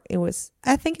 or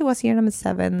I think it was year number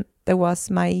 7. There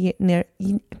was my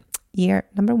year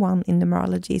number 1 in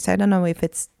numerology. So I don't know if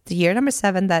it's the year number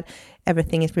 7 that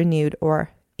everything is renewed, or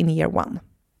in year 1.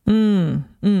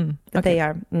 But they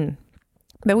are,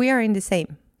 but we are in the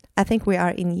same. I think we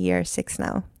are in year 6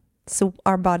 now. So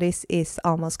our bodies is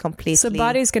almost completely... So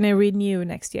body's going to renew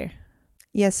next year.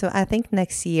 Yeah, so I think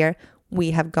next year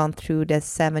we have gone through the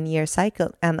 7-year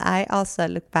cycle. And I also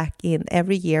look back in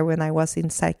every year when I was in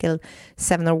cycle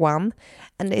 7 or 1.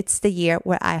 And it's the year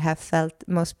where I have felt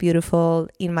most beautiful,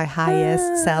 in my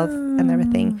highest self and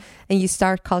everything. And you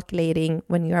start calculating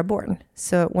when you are born.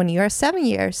 So when you are 7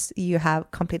 years, you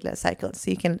have completed a cycle. So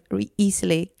you can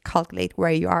easily calculate where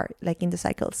you are, like in the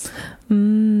cycles.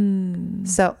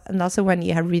 So, and also when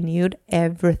you have renewed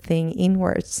everything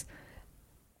inwards,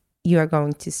 you are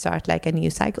going to start like a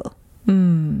new cycle.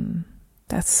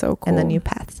 That's so cool. And a new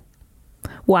path.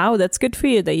 Wow, that's good for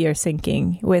you that you're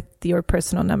syncing with your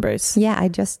personal numbers. Yeah, I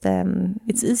just...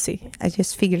 it's easy. I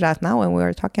just figured out now when we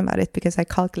were talking about it, because I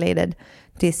calculated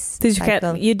this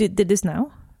cycle. You did this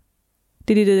now?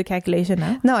 Did you do the calculation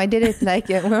now? No, I did it like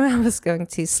when I was going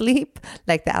to sleep,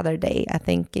 like the other day, I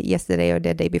think yesterday or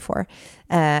the day before.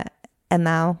 And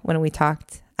now when we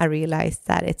talked, I realized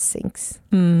that it syncs.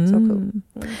 So cool.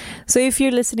 So if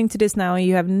you're listening to this now and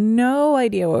you have no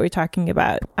idea what we're talking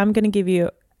about, I'm going to give you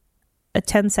a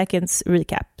 10 seconds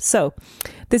recap. So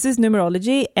this is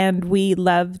numerology, and we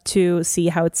love to see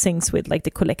how it syncs with like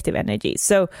the collective energy.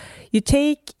 So you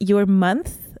take your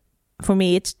month. For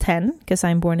me, it's 10 because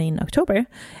I'm born in October.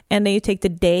 And then you take the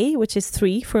day, which is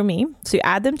 3 for me. So you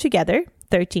add them together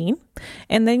 13.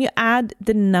 And then you add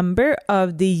the number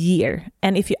of the year.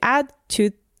 And if you add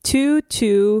 2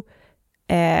 to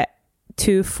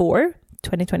 4,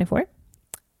 2024,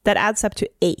 that adds up to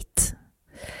 8.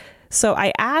 So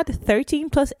I add 13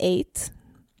 plus 8,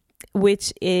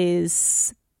 which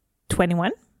is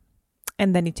 21.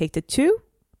 And then you take the 2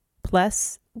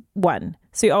 plus 1.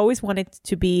 So you always want it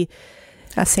to be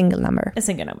a single number. A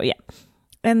single number, yeah.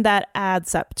 And that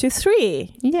adds up to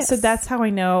 3. Yes. So that's how I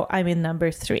know I'm in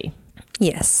number 3.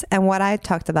 Yes. And what I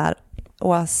talked about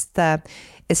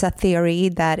is a theory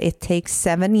that it takes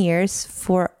 7 years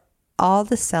for all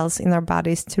the cells in our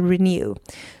bodies to renew.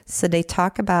 So they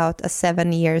talk about a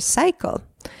 7-year cycle.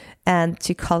 And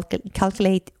to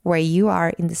calculate where you are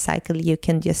in the cycle, you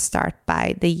can just start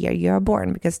by the year you are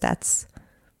born, because that's,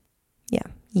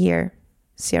 year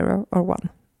 0 or 1.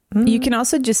 You can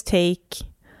also just take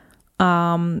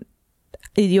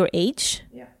your age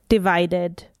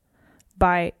divided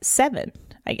by 7,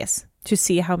 I guess, to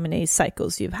see how many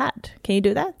cycles you've had. Can you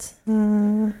do that?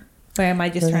 Or am I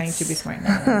just trying to be smart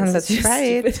now? Let's try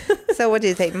it. So what do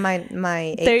you think?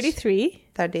 My age? 33.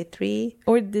 33.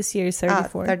 Or this year is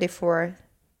 34. 34.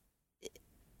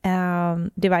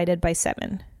 Divided by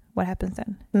 7. What happens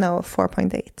then? No,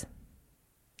 4.8.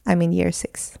 I'm in year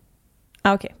 6.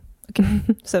 Okay.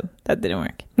 So that didn't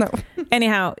work. No.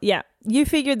 Anyhow, you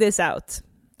figured this out.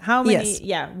 How many? Yes.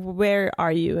 Yeah. Where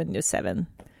are you in your 7?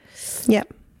 Yeah.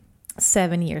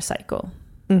 7-year cycle.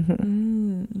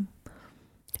 And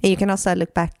you can also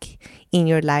look back in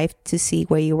your life to see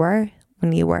where you were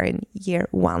when you were in year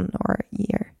 1 or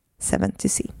year 7 to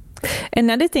see.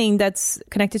 Another thing that's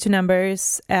connected to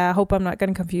numbers, I hope I'm not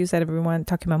going to confuse everyone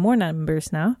talking about more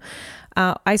numbers now.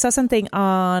 I saw something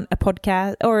on a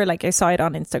podcast, or like I saw it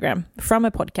on Instagram from a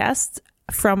podcast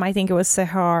from, I think it was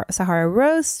Sahara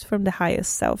Rose from the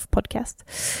Highest Self podcast.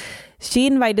 She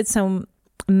invited some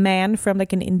man from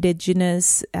like an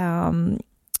indigenous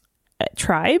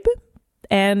tribe,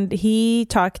 and he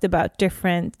talked about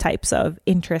different types of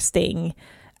interesting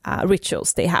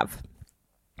rituals they have.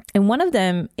 And one of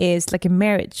them is like a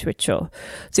marriage ritual.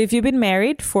 So if you've been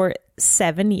married for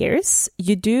 7 years,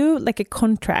 you do like a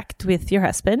contract with your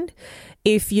husband.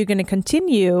 If you're going to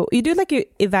continue, you do like an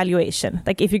evaluation.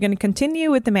 Like if you're going to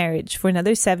continue with the marriage for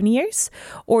another 7 years,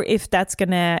 or if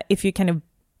you kind of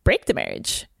break the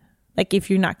marriage, like if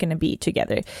you're not going to be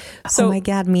together. So, oh my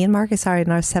God, me and Marcus are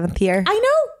in our 7th year. I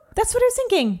know. That's what I was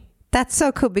thinking. That's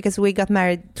so cool, because we got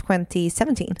married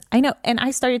 2017. I know. And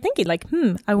I started thinking like,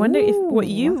 I wonder where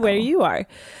you are.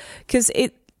 Because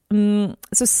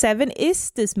so 7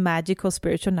 is this magical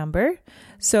spiritual number.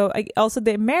 So also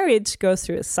the marriage goes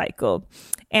through a cycle.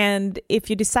 And if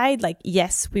you decide like,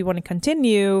 yes, we want to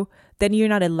continue, then you're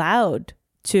not allowed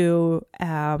to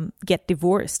get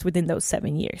divorced within those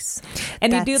 7 years.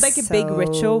 And you do like a big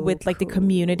ritual with like the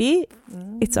community.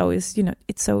 It's always,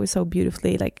 it's always so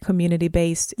beautifully like community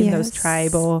based in those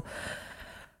tribal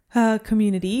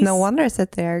communities. No wonder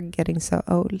that they're getting so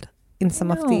old in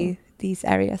some of these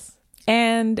areas.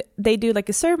 And they do like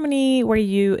a ceremony where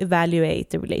you evaluate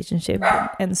the relationship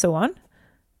and so on.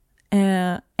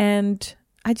 And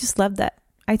I just love that.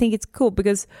 I think it's cool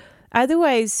because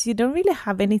otherwise you don't really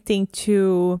have anything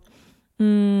to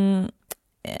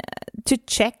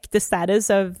check the status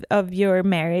of your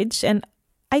marriage. And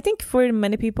I think for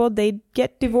many people, they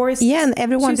get divorced. Yeah, and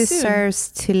everyone too soon.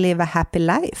 deserves to live a happy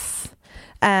life.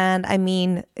 And I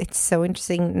mean, it's so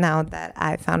interesting now that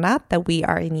I found out that we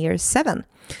are in year 7,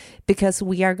 because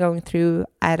we are going through,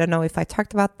 I don't know if I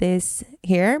talked about this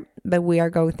here, but we are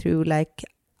going through like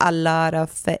a lot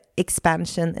of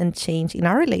expansion and change in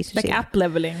our relationship. Like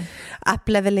up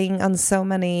leveling on so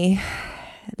many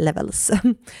levels.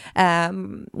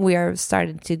 We are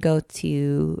starting to go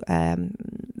to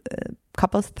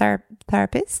couple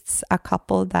therapists, a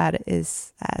couple that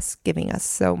is giving us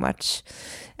so much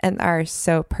and are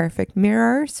so perfect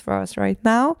mirrors for us right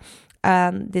now.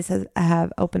 This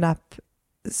have opened up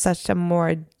such a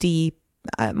more deep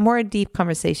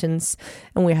conversations,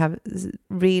 and we have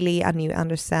really a new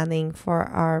understanding for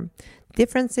our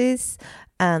differences,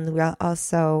 and we are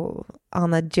also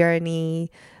on a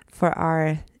journey for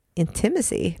our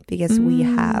intimacy, because we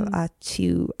have a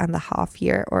 2.5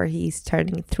 year, or he's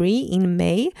turning 3 in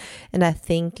May, and I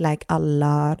think like a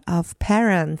lot of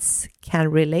parents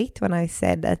can relate when I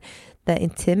said that the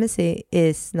intimacy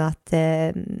is not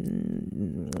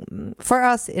for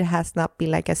us, it has not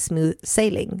been like a smooth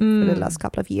sailing for the last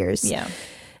couple of years.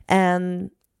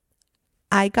 And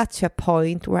I got to a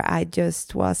point where I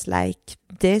just was like,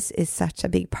 this is such a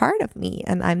big part of me,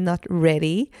 and I'm not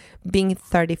ready being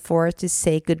 34 to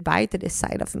say goodbye to this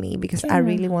side of me, because I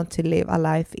really want to live a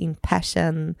life in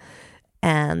passion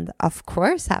and of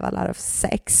course have a lot of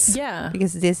sex. Yeah.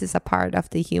 Because this is a part of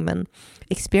the human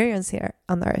experience here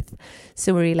on Earth.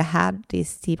 So we really had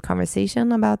this deep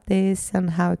conversation about this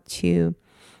and how to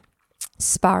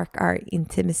spark our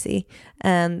intimacy.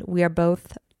 And we are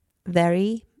both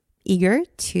very eager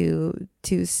to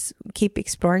keep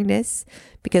exploring this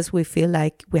because we feel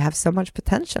like we have so much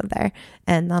potential there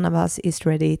and none of us is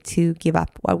ready to give up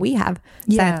what we have.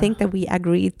 So I think that we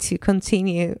agreed to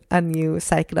continue a new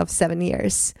cycle of 7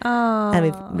 years.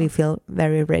 And we feel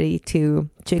very ready to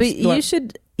explore.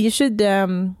 But you should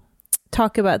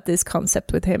talk about this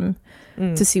concept with him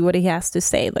to see what he has to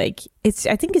say. Like,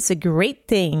 I think it's a great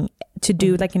thing to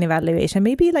do like an evaluation,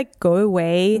 maybe like go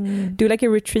away, do like a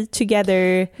retreat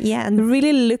together, and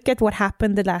really look at what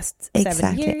happened the last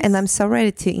 7 years. And I'm so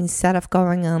ready to, instead of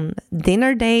going on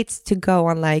dinner dates, to go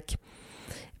on like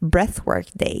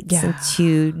breathwork dates and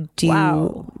to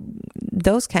do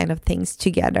those kind of things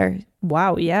together.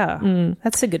 Wow, yeah.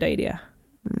 That's a good idea.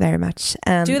 Very much.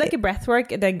 Do like a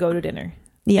breathwork and then go to dinner.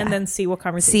 Yeah. And then see what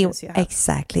conversations you have.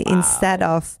 Exactly. Wow. Instead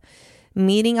of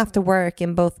meeting after work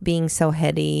and both being so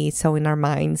heady, so in our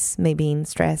minds, maybe in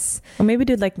stress. Or maybe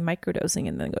do like microdosing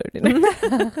and then go to dinner.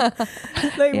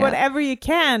 Like whatever you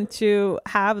can to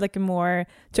have like a more,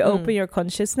 to open your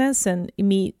consciousness and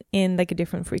meet in like a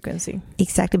different frequency.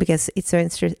 Exactly, because it's so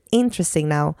interesting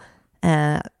now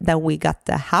that we got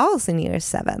the house in year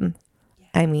 7.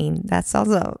 I mean, that's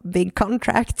also a big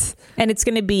contract. And it's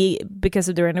going to be, because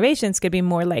of the renovation, it's going to be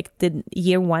more like the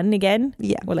year 1 again.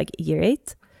 Yeah. Or like year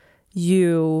 8.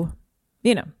 You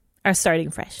know, are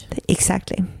starting fresh.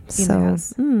 Exactly. So,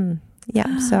 so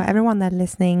everyone that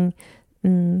listening,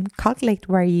 calculate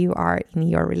where you are in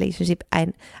your relationship.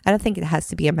 I don't think it has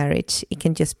to be a marriage. It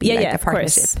can just be like a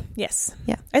partnership. Course. Yes.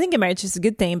 Yeah. I think a marriage is a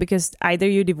good thing because either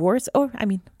you divorce or, I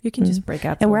mean, you can just break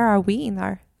up. And where are we in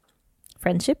our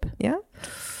friendship? Yeah.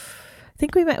 I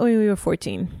think we met when we were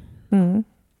 14. And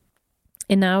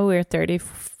now we're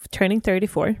turning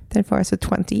 34. 34, so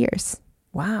 20 years.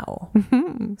 Wow.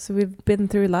 So we've been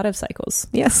through a lot of cycles.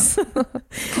 Yes.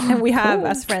 And we have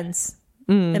as friends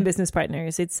and business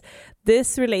partners. It's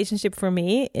this relationship for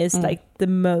me is like the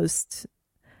most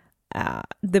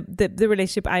the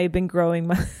relationship I've been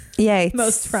growing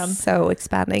most from. So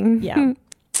expanding. Yeah.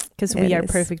 Because we are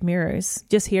perfect mirrors.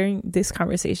 Just hearing this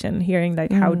conversation, hearing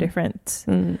like how different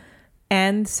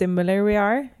and similar we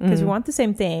are, because we want the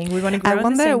same thing. We want to grow. I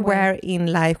wonder the same where way. in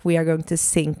life we are going to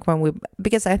sync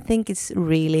because I think it's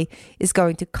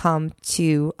going to come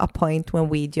to a point when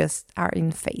we just are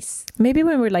in phase. Maybe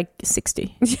when we're like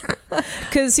 60.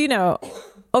 Because, you know,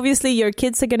 obviously your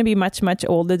kids are going to be much, much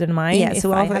older than mine. Yeah,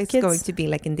 so it's going to be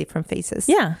like in different phases.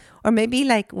 Yeah. Or maybe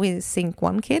like we sync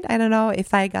 1 kid. I don't know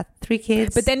if I got 3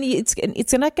 kids. But then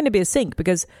it's not going to be a sync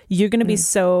because you're going to be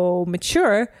so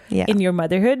mature in your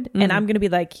motherhood. And I'm going to be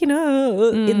like, you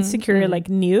know, insecure, like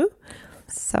new.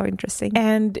 So interesting.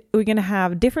 And we're going to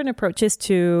have different approaches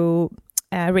to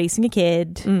raising a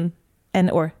kid.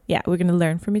 We're going to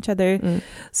learn from each other.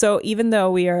 So even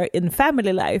though we are in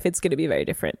family life, it's going to be very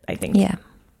different, I think. Yeah.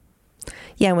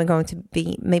 Yeah, we're going to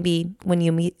be, maybe when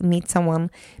you meet someone,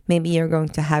 maybe you're going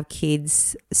to have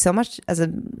kids so much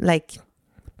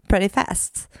pretty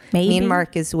fast. Maybe. Me and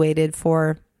Marcus waited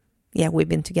for, we've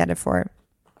been together for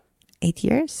 8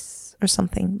 years or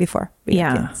something before we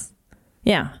had kids.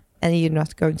 Yeah. And you're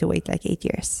not going to wait like 8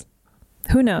 years.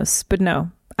 Who knows? But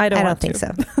no, I don't think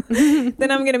so.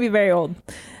 Then I'm going to be very old.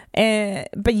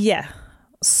 But yeah,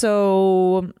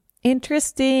 so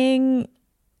interesting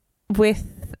with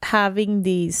having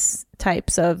these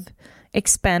types of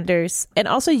expanders. And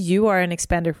also you are an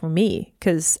expander for me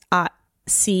because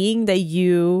seeing that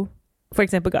you, for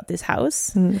example, got this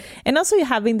house and also you're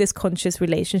having this conscious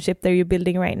relationship that you're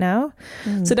building right now.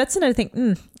 So that's another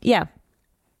thing. Yeah.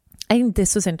 I think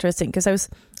this was interesting because I was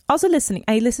also listening.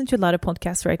 I listen to a lot of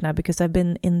podcasts right now because I've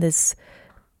been in this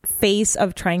phase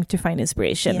of trying to find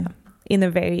inspiration in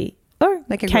a very, or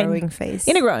like a growing phase.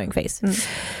 In a growing phase.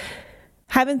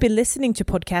 Haven't been listening to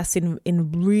podcasts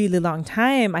in really long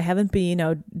time. I haven't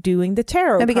been, doing the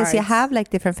tarot because cards. You have like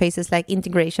different phases, like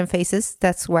integration phases.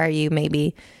 That's where you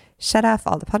maybe shut off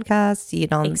all the podcasts. You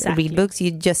don't read books.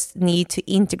 You just need to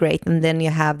integrate. And then you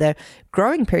have the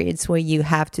growing periods where you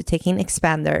have to take in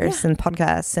expanders and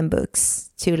podcasts and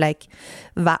books to like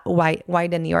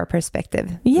widen your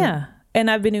perspective. Yeah. And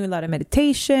I've been doing a lot of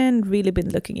meditation, really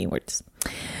been looking inwards.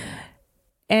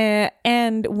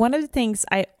 And one of the things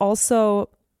I also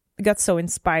got so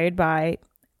inspired by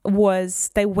was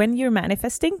that when you're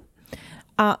manifesting,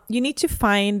 you need to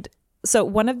find... So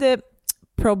one of the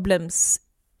problems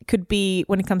could be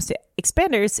when it comes to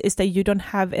expanders is that you don't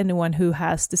have anyone who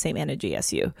has the same energy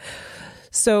as you.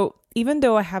 So even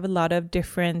though I have a lot of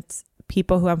different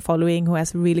people who I'm following who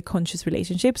has really conscious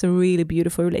relationships and really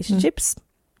beautiful relationships,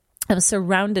 I'm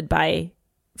surrounded by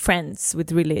friends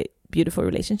with really beautiful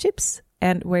relationships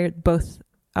and where both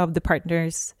of the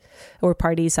partners or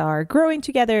parties are growing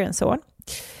together and so on.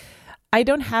 I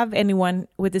don't have anyone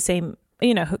with the same,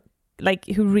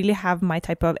 who really have my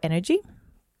type of energy.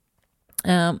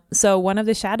 So one of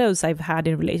the shadows I've had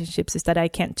in relationships is that I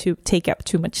can't take up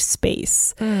too much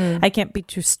space. I can't be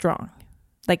too strong.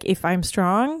 Like if I'm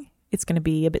strong, it's going to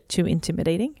be a bit too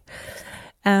intimidating.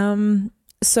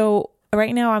 So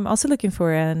right now I'm also looking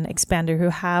for an expander who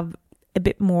have a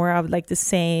bit more of like the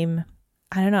same,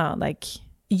 I don't know, like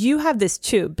you have this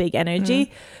too, big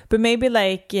energy, but maybe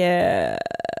like,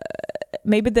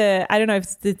 maybe I don't know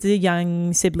if it's the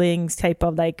young siblings type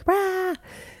of like, rah,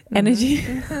 energy.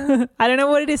 I don't know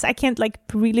what it is. I can't like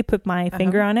really put my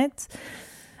finger on it.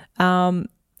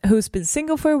 Who's been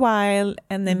single for a while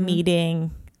and then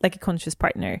meeting like a conscious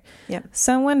partner. Yeah.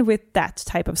 Someone with that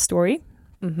type of story.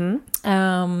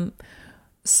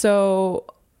 So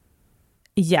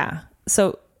yeah.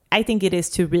 So I think it is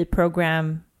to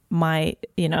reprogram my,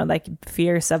 like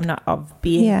fears of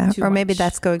being too or maybe much.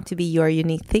 that's going to be your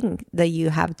unique thing that you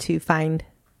have to find.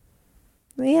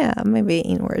 Yeah, maybe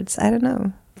inwards. I don't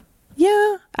know.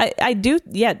 Yeah, I do.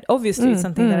 Yeah, obviously it's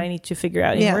something that I need to figure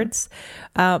out inwards.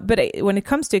 But when it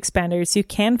comes to expanders, you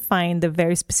can find the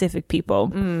very specific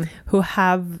people who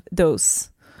have those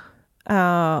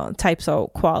types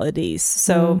of qualities.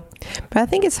 So, but I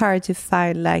think it's hard to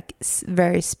find like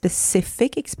very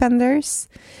specific expanders,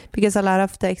 because a lot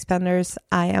of the expanders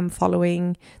I am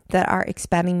following that are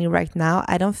expanding me right now,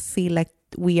 I don't feel like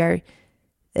we are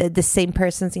the same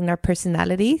persons in our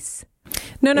personalities.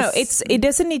 No, it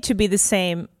doesn't need to be the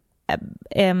same.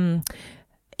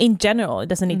 In general, it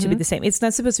doesn't need to be the same. It's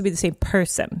not supposed to be the same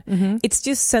person. It's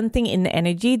just something in the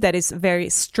energy that is very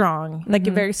strong, like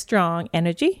a very strong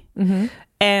energy,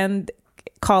 and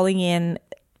calling in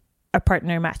a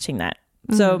partner matching that.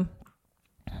 So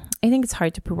I think it's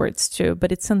hard to put words to,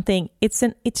 but it's something. It's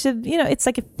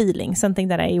like a feeling, something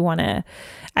that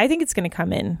I think it's going to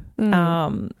come in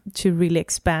to really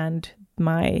expand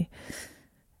my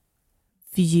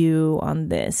view on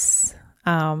this.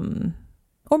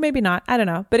 Or maybe not, I don't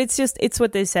know, but it's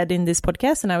what they said in this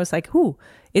podcast, and I was like,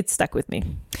 it stuck with me.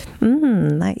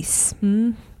 Nice.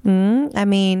 I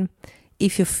mean,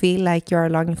 if you feel like you're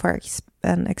longing for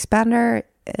an expander,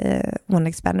 one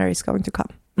expander is going to come.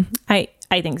 I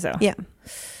think so. Yeah,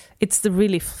 it's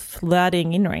really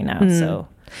flooding in right now. So,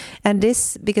 and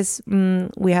this because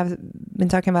we have been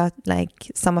talking about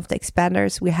like some of the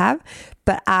expanders we have,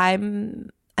 but I'm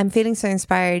feeling so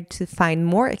inspired to find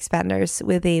more expanders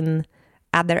within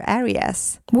other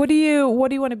areas. What do you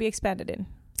want to be expanded in?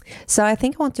 So I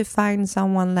think I want to find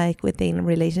someone like within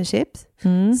relationships,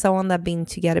 someone that been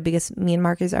together, because me and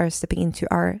Marcus are stepping into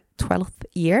our 12th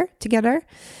year together.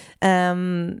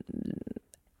 And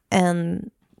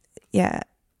yeah,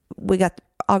 we got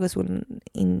August one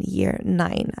in year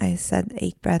 9. I said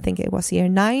 8, but I think it was year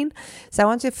 9. So I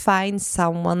want to find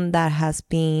someone that has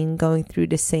been going through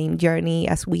the same journey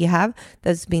as we have,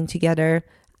 that's been together.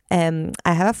 I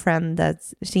have a friend that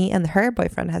she and her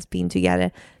boyfriend has been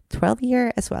together 12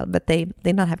 years as well, but they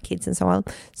not have kids and so on.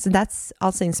 So that's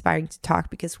also inspiring to talk,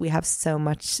 because we have so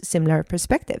much similar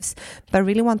perspectives. But I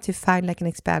really want to find like an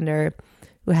expander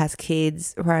who has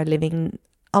kids, who are living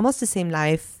almost the same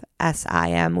life as I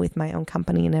am with my own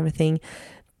company and everything,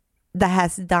 that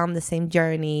has done the same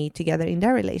journey together in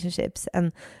their relationships,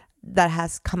 and that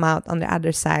has come out on the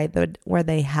other side, where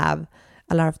they have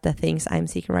a lot of the things I'm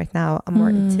seeking right now, a more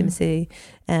intimacy,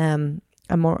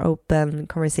 a more open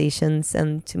conversations,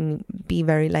 and to be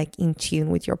very like in tune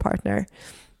with your partner.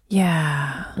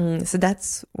 Yeah. So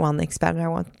that's one expander I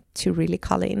want to really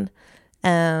call in.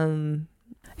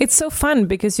 It's so fun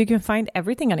because you can find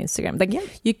everything on Instagram. Like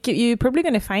you're probably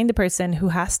going to find the person who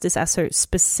has this as a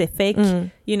specific,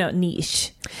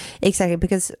 niche. Exactly,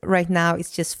 because right now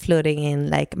it's just floating in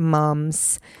like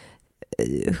moms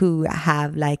who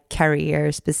have like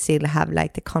careers but still have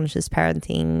like the conscious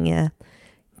parenting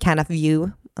kind of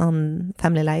view on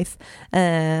family life,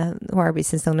 who are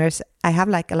business owners. I have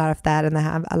like a lot of that, and I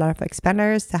have a lot of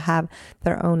expanders that have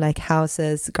their own like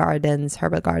houses, gardens,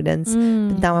 herbal gardens.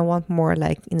 But now I want more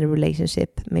like in a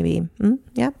relationship, maybe.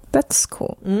 Yeah, that's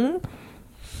cool. And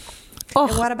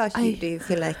what about you? Do you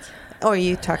feel like, or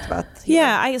you talked about?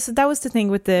 So that was the thing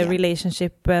with the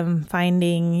relationship,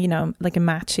 finding like a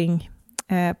matching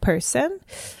person.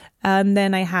 And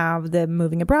then I have the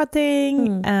moving abroad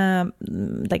thing,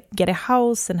 like get a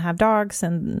house and have dogs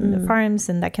and farms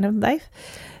and that kind of life.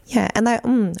 Yeah, and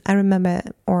I remember,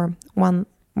 or one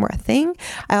more thing,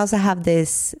 I also have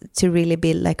this to really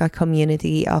build like a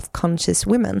community of conscious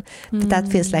women. But that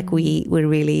feels like we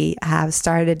really have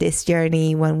started this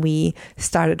journey when we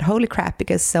started Holy Crap,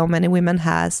 because so many women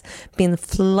has been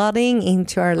flooding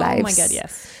into our lives. Oh my God,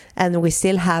 yes. And we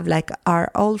still have like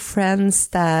our old friends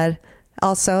that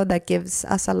gives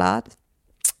us a lot.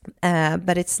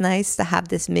 But it's nice to have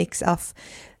this mix of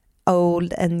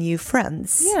old and new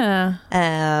friends. Yeah.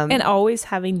 And always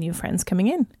having new friends coming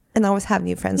in. And always have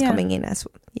new friends coming in as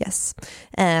well. Yes.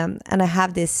 And I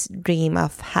have this dream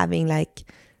of having like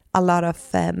a lot of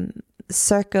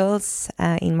circles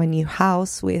in my new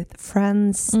house with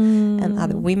friends and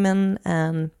other women.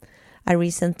 I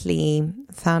recently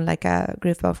found like a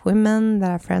group of women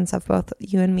that are friends of both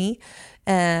you and me.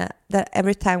 That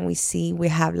every time we see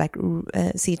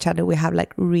each other, we have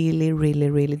like really, really,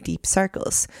 really deep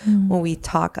circles when we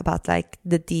talk about like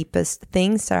the deepest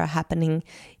things that are happening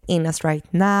in us right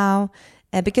now,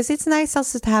 because it's nice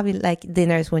also to have like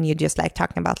dinners when you're just like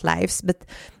talking about lives. But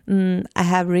I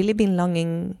have really been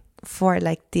longing for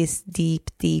like this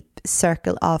deep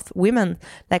circle of women,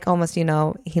 like almost,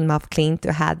 Hilma af Klint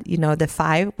had, the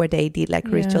 5 where they did like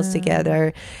rituals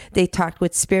together. They talked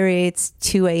with spirits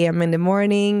 2 a.m. in the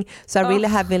morning. So I really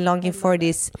have been longing for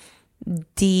these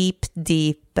deep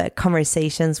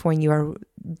conversations when you are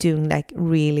doing like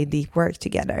really deep work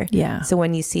together. Yeah. So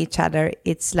when you see each other,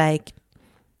 it's like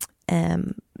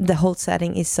the whole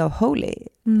setting is so holy.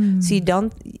 So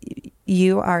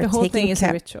you are the whole taking thing is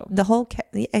a ritual.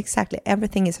 Exactly,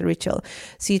 everything is a ritual.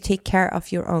 So you take care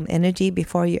of your own energy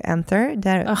before you enter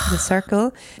the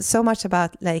circle. So much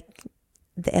about like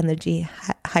the energy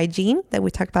hygiene that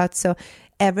we talked about. So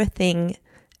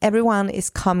everyone is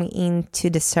coming into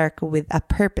the circle with a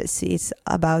purpose. It's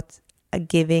about a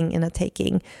giving and a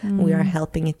taking. We are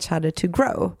helping each other to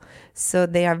grow. So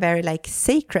they are very like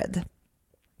sacred.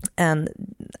 And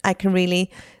I can really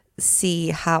see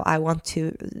how I want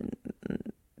to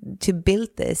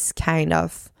build this kind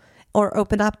of, or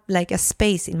open up like a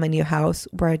space in my new house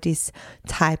where these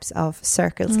types of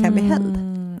circles can be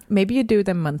held. Maybe you do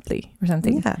them monthly or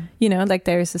something. Yeah. Like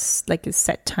there is a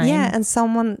set time. Yeah,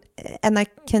 and I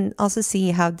can also see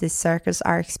how these circles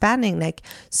are expanding. Like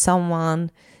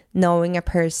someone knowing a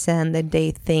person that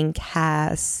they think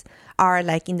are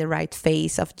like in the right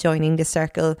phase of joining the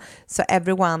circle. So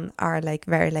everyone are like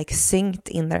very like synced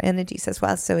in their energies as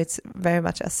well. So it's very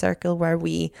much a circle where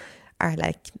we are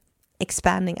like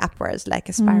expanding upwards,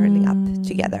 like spiraling up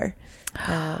together.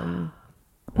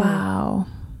 Wow.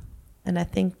 And I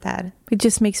think that it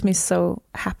just makes me so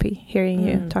happy hearing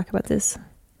you talk about this.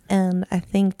 And I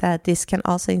think that this can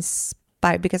also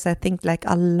inspire, because I think like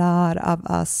a lot of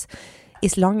us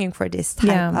is longing for this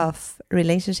type of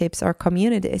relationships or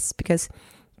communities, because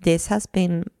this has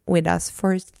been with us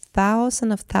for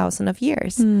thousands of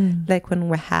years. Like when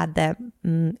we had the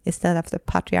instead of the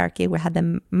patriarchy, we had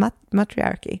the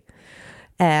matriarchy,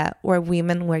 where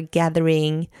women were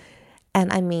gathering.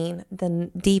 And I mean, the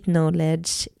deep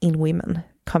knowledge in women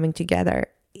coming together,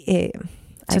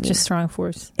 such a strong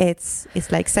force. It's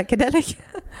like psychedelic.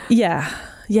 Yeah.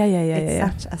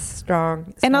 It's such a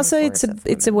strong and also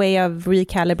it's a way of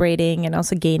recalibrating and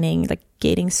also gaining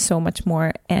so much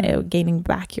more, gaining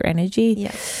back your energy.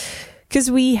 Yeah. Because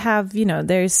we have,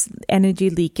 there's energy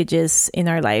leakages in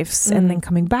our lives, and then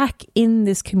coming back in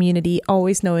this community,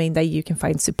 always knowing that you can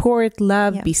find support,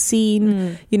 love, be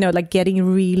seen, like getting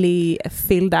really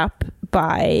filled up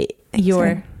by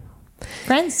your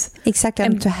friends. Exactly.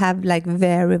 And to have like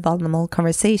very vulnerable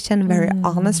conversation, very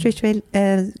honest ritual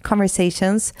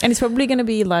conversations. And it's probably going to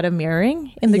be a lot of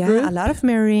mirroring in the group. A lot of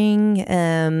mirroring,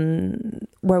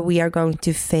 where we are going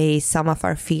to face some of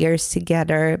our fears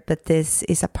together. But this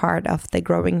is a part of the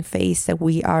growing phase that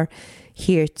we are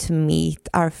here to meet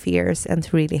our fears and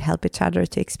to really help each other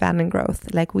to expand and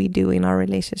growth like we do in our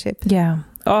relationship. Yeah.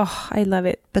 Oh, I love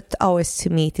it. But always to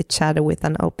meet each other with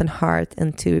an open heart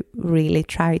and to really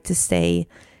try to stay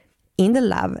in the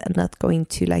love and not go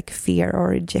into like fear or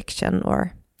rejection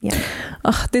or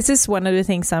Oh, this is one of the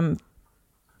things I'm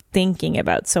thinking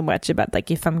about so much, about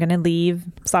like if I'm going to leave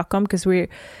Stockholm, because we're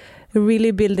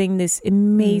really building this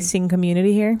amazing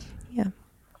community here. Yeah.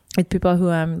 With people who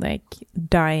I'm like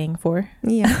dying for.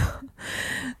 Yeah.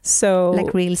 So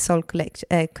like real soul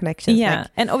connections. Yeah. Like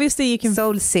and obviously you can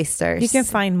soul sisters. You can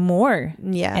find more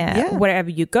wherever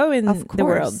you go in the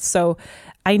world. So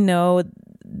I know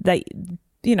that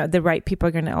the right people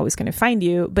are always going to find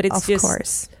you, but it's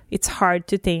it's hard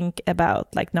to think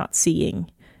about like not seeing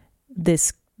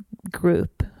this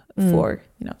group for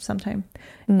some time.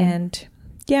 And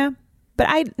but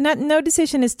no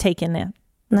decision is taken yet.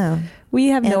 No, we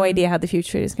have no idea how the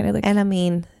future is going to look. And I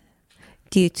mean,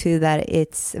 due to that,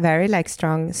 it's very like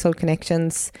strong soul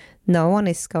connections. No one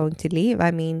is going to leave.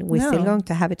 I mean, we're still going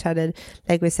to have each other.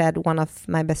 Like we said, one of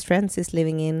my best friends is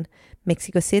living in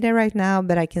Mexico City right now,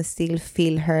 but I can still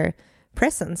feel her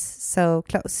presence so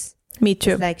close. Me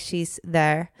too. It's like she's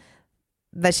there,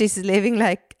 but she's living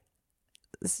like,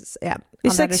 it's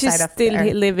like she's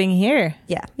still living here.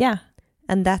 Yeah.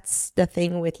 And that's the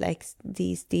thing with like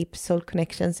these deep soul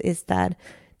connections, is that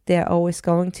they're always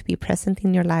going to be present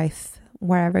in your life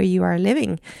wherever you are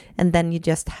living, and then you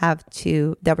just have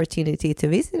the opportunity to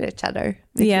visit each other.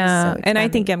 Yeah, and I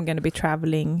think I'm going to be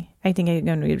traveling. I think I'm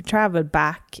going to travel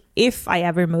back if I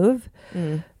ever move.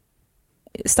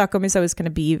 Stockholm is always going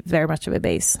to be very much of a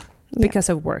base because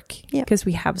of work, because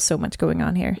we have so much going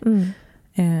on here.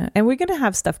 And we're going to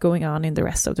have stuff going on in the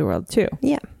rest of the world too.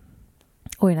 Yeah.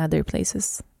 Or in other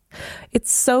places.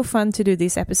 It's so fun to do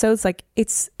these episodes. Like,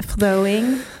 it's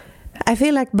flowing. I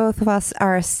feel like both of us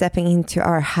are stepping into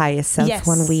our highest self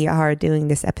when we are doing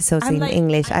these episodes in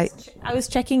English. I was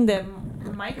checking the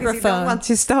microphone. You don't want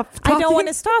to stop talking? I don't want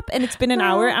to stop. And it's been an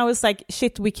hour. I was like,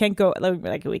 shit, we can't go.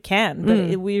 Like, we can.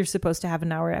 But we're supposed to have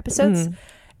an hour episodes.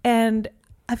 And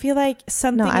I feel like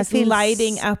something is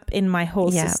lighting up in my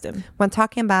whole system. When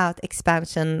talking about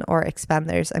expansion or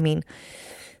expanders, I mean,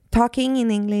 talking in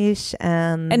English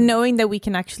and knowing that we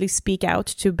can actually speak out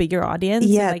to a bigger audience,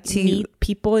 and to meet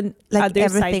people in other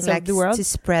sides of the world, to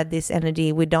spread this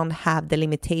energy. We don't have the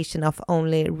limitation of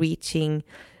only reaching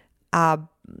a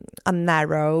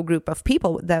narrow group of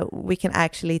people, that we can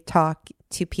actually talk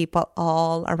to people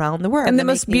all around the world. And the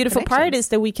most beautiful part is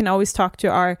that we can always talk to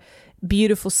our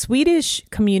beautiful Swedish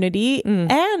community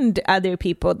and other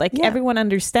people. Like, everyone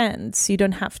understands. You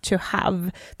don't have to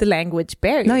have the language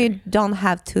barrier. No, you don't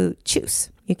have to choose.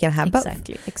 You can have both.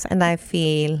 Exactly. And I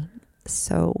feel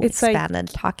so expanded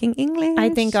talking English. I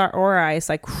think our aura is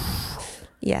like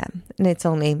and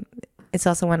it's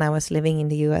also when I was living in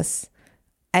the US,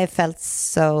 I felt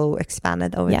so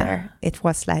expanded over there. It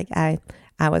was like I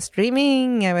was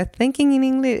dreaming, I was thinking in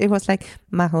English. It was like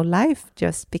my whole life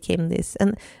just became this.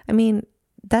 And I mean,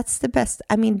 that's the best.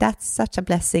 I mean, that's such a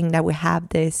blessing that we have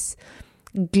this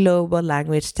global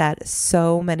language that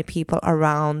so many people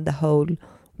around the whole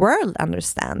world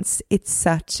understands. It's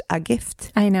such a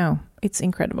gift. I know. It's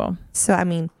incredible. So, I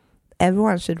mean,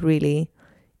 everyone should really,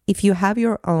 if you have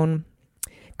your own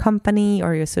company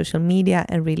or your social media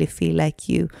and really feel like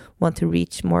you want to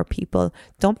reach more people,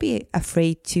 don't be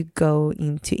afraid to go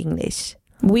into English.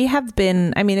 We have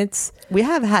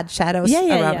had shadows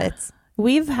around it.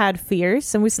 We've had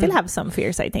fears, and we still have some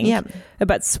fears, I think,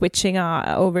 about switching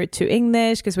over to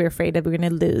English, because we're afraid that we're going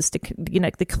to lose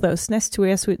the closeness to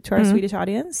our Swedish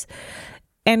audience.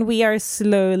 And we are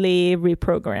slowly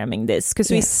reprogramming this, because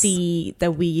we see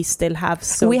that we still have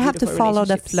we have to follow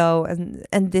the flow,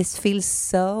 and this feels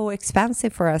so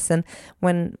expansive for us. And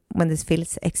when this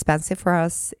feels expansive for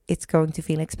us, it's going to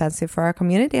feel expansive for our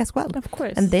community as well. Of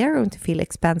course. And they're going to feel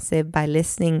expansive by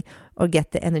listening or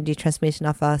get the energy transmission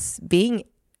of us being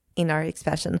in our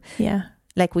expansion. Yeah.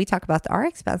 Like we talk about our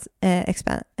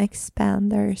expanders.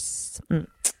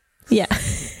 Yeah.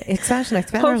 Expansion.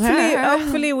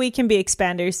 Hopefully we can be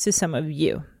expanders to some of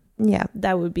you. Yeah.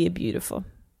 That would be beautiful.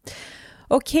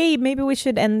 Okay, maybe we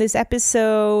should end this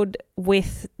episode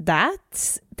with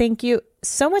that. Thank you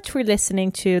so much for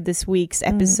listening to this week's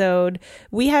episode.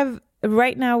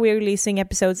 Right now we're releasing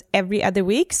episodes every other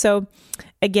week. So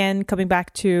again, coming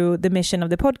back to the mission of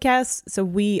the podcast. So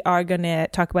we are going to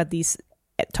talk about these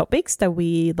topics that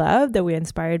we love, that we're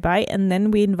inspired by, and then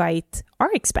we invite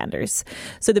our expanders.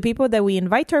 So the people that we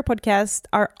invite to our podcast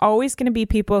are always going to be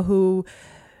people who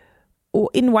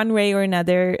in one way or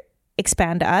another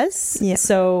expand us.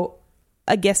 So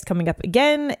a guest coming up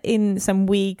again in some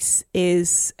weeks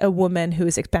is a woman who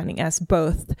is expanding us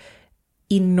both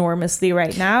enormously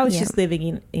right now. She's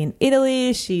living in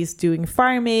Italy. She's doing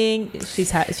farming. She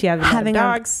having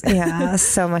dogs.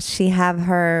 So much. She have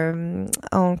her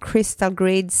own crystal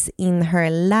grids in her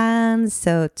land,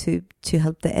 so to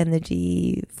help the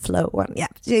energy flow.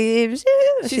 She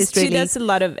does a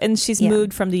lot of, and she's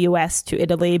moved from the US to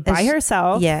Italy by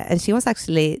herself. Yeah, and she was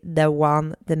actually the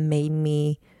one that made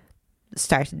me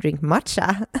start to drink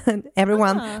matcha.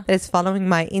 Everyone that is following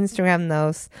my Instagram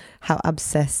knows how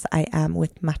obsessed I am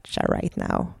with matcha right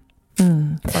now,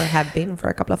 or have been for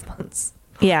a couple of months.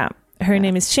 Her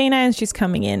name is Shayna, and she's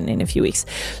coming in a few weeks.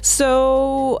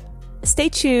 So stay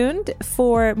tuned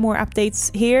for more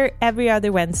updates here every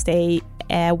other Wednesday.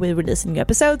 we'll release new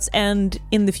episodes, and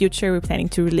in the future we're planning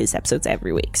to release episodes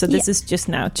every week. So this is just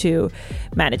now to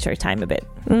manage our time a bit.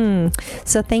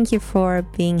 So thank you for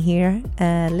being here,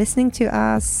 listening to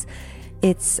us.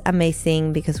 It's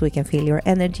amazing because we can feel your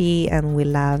energy, and we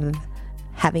love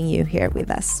having you here with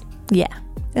us. Yeah.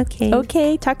 Okay.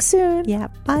 Okay, talk soon. Yeah,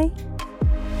 bye.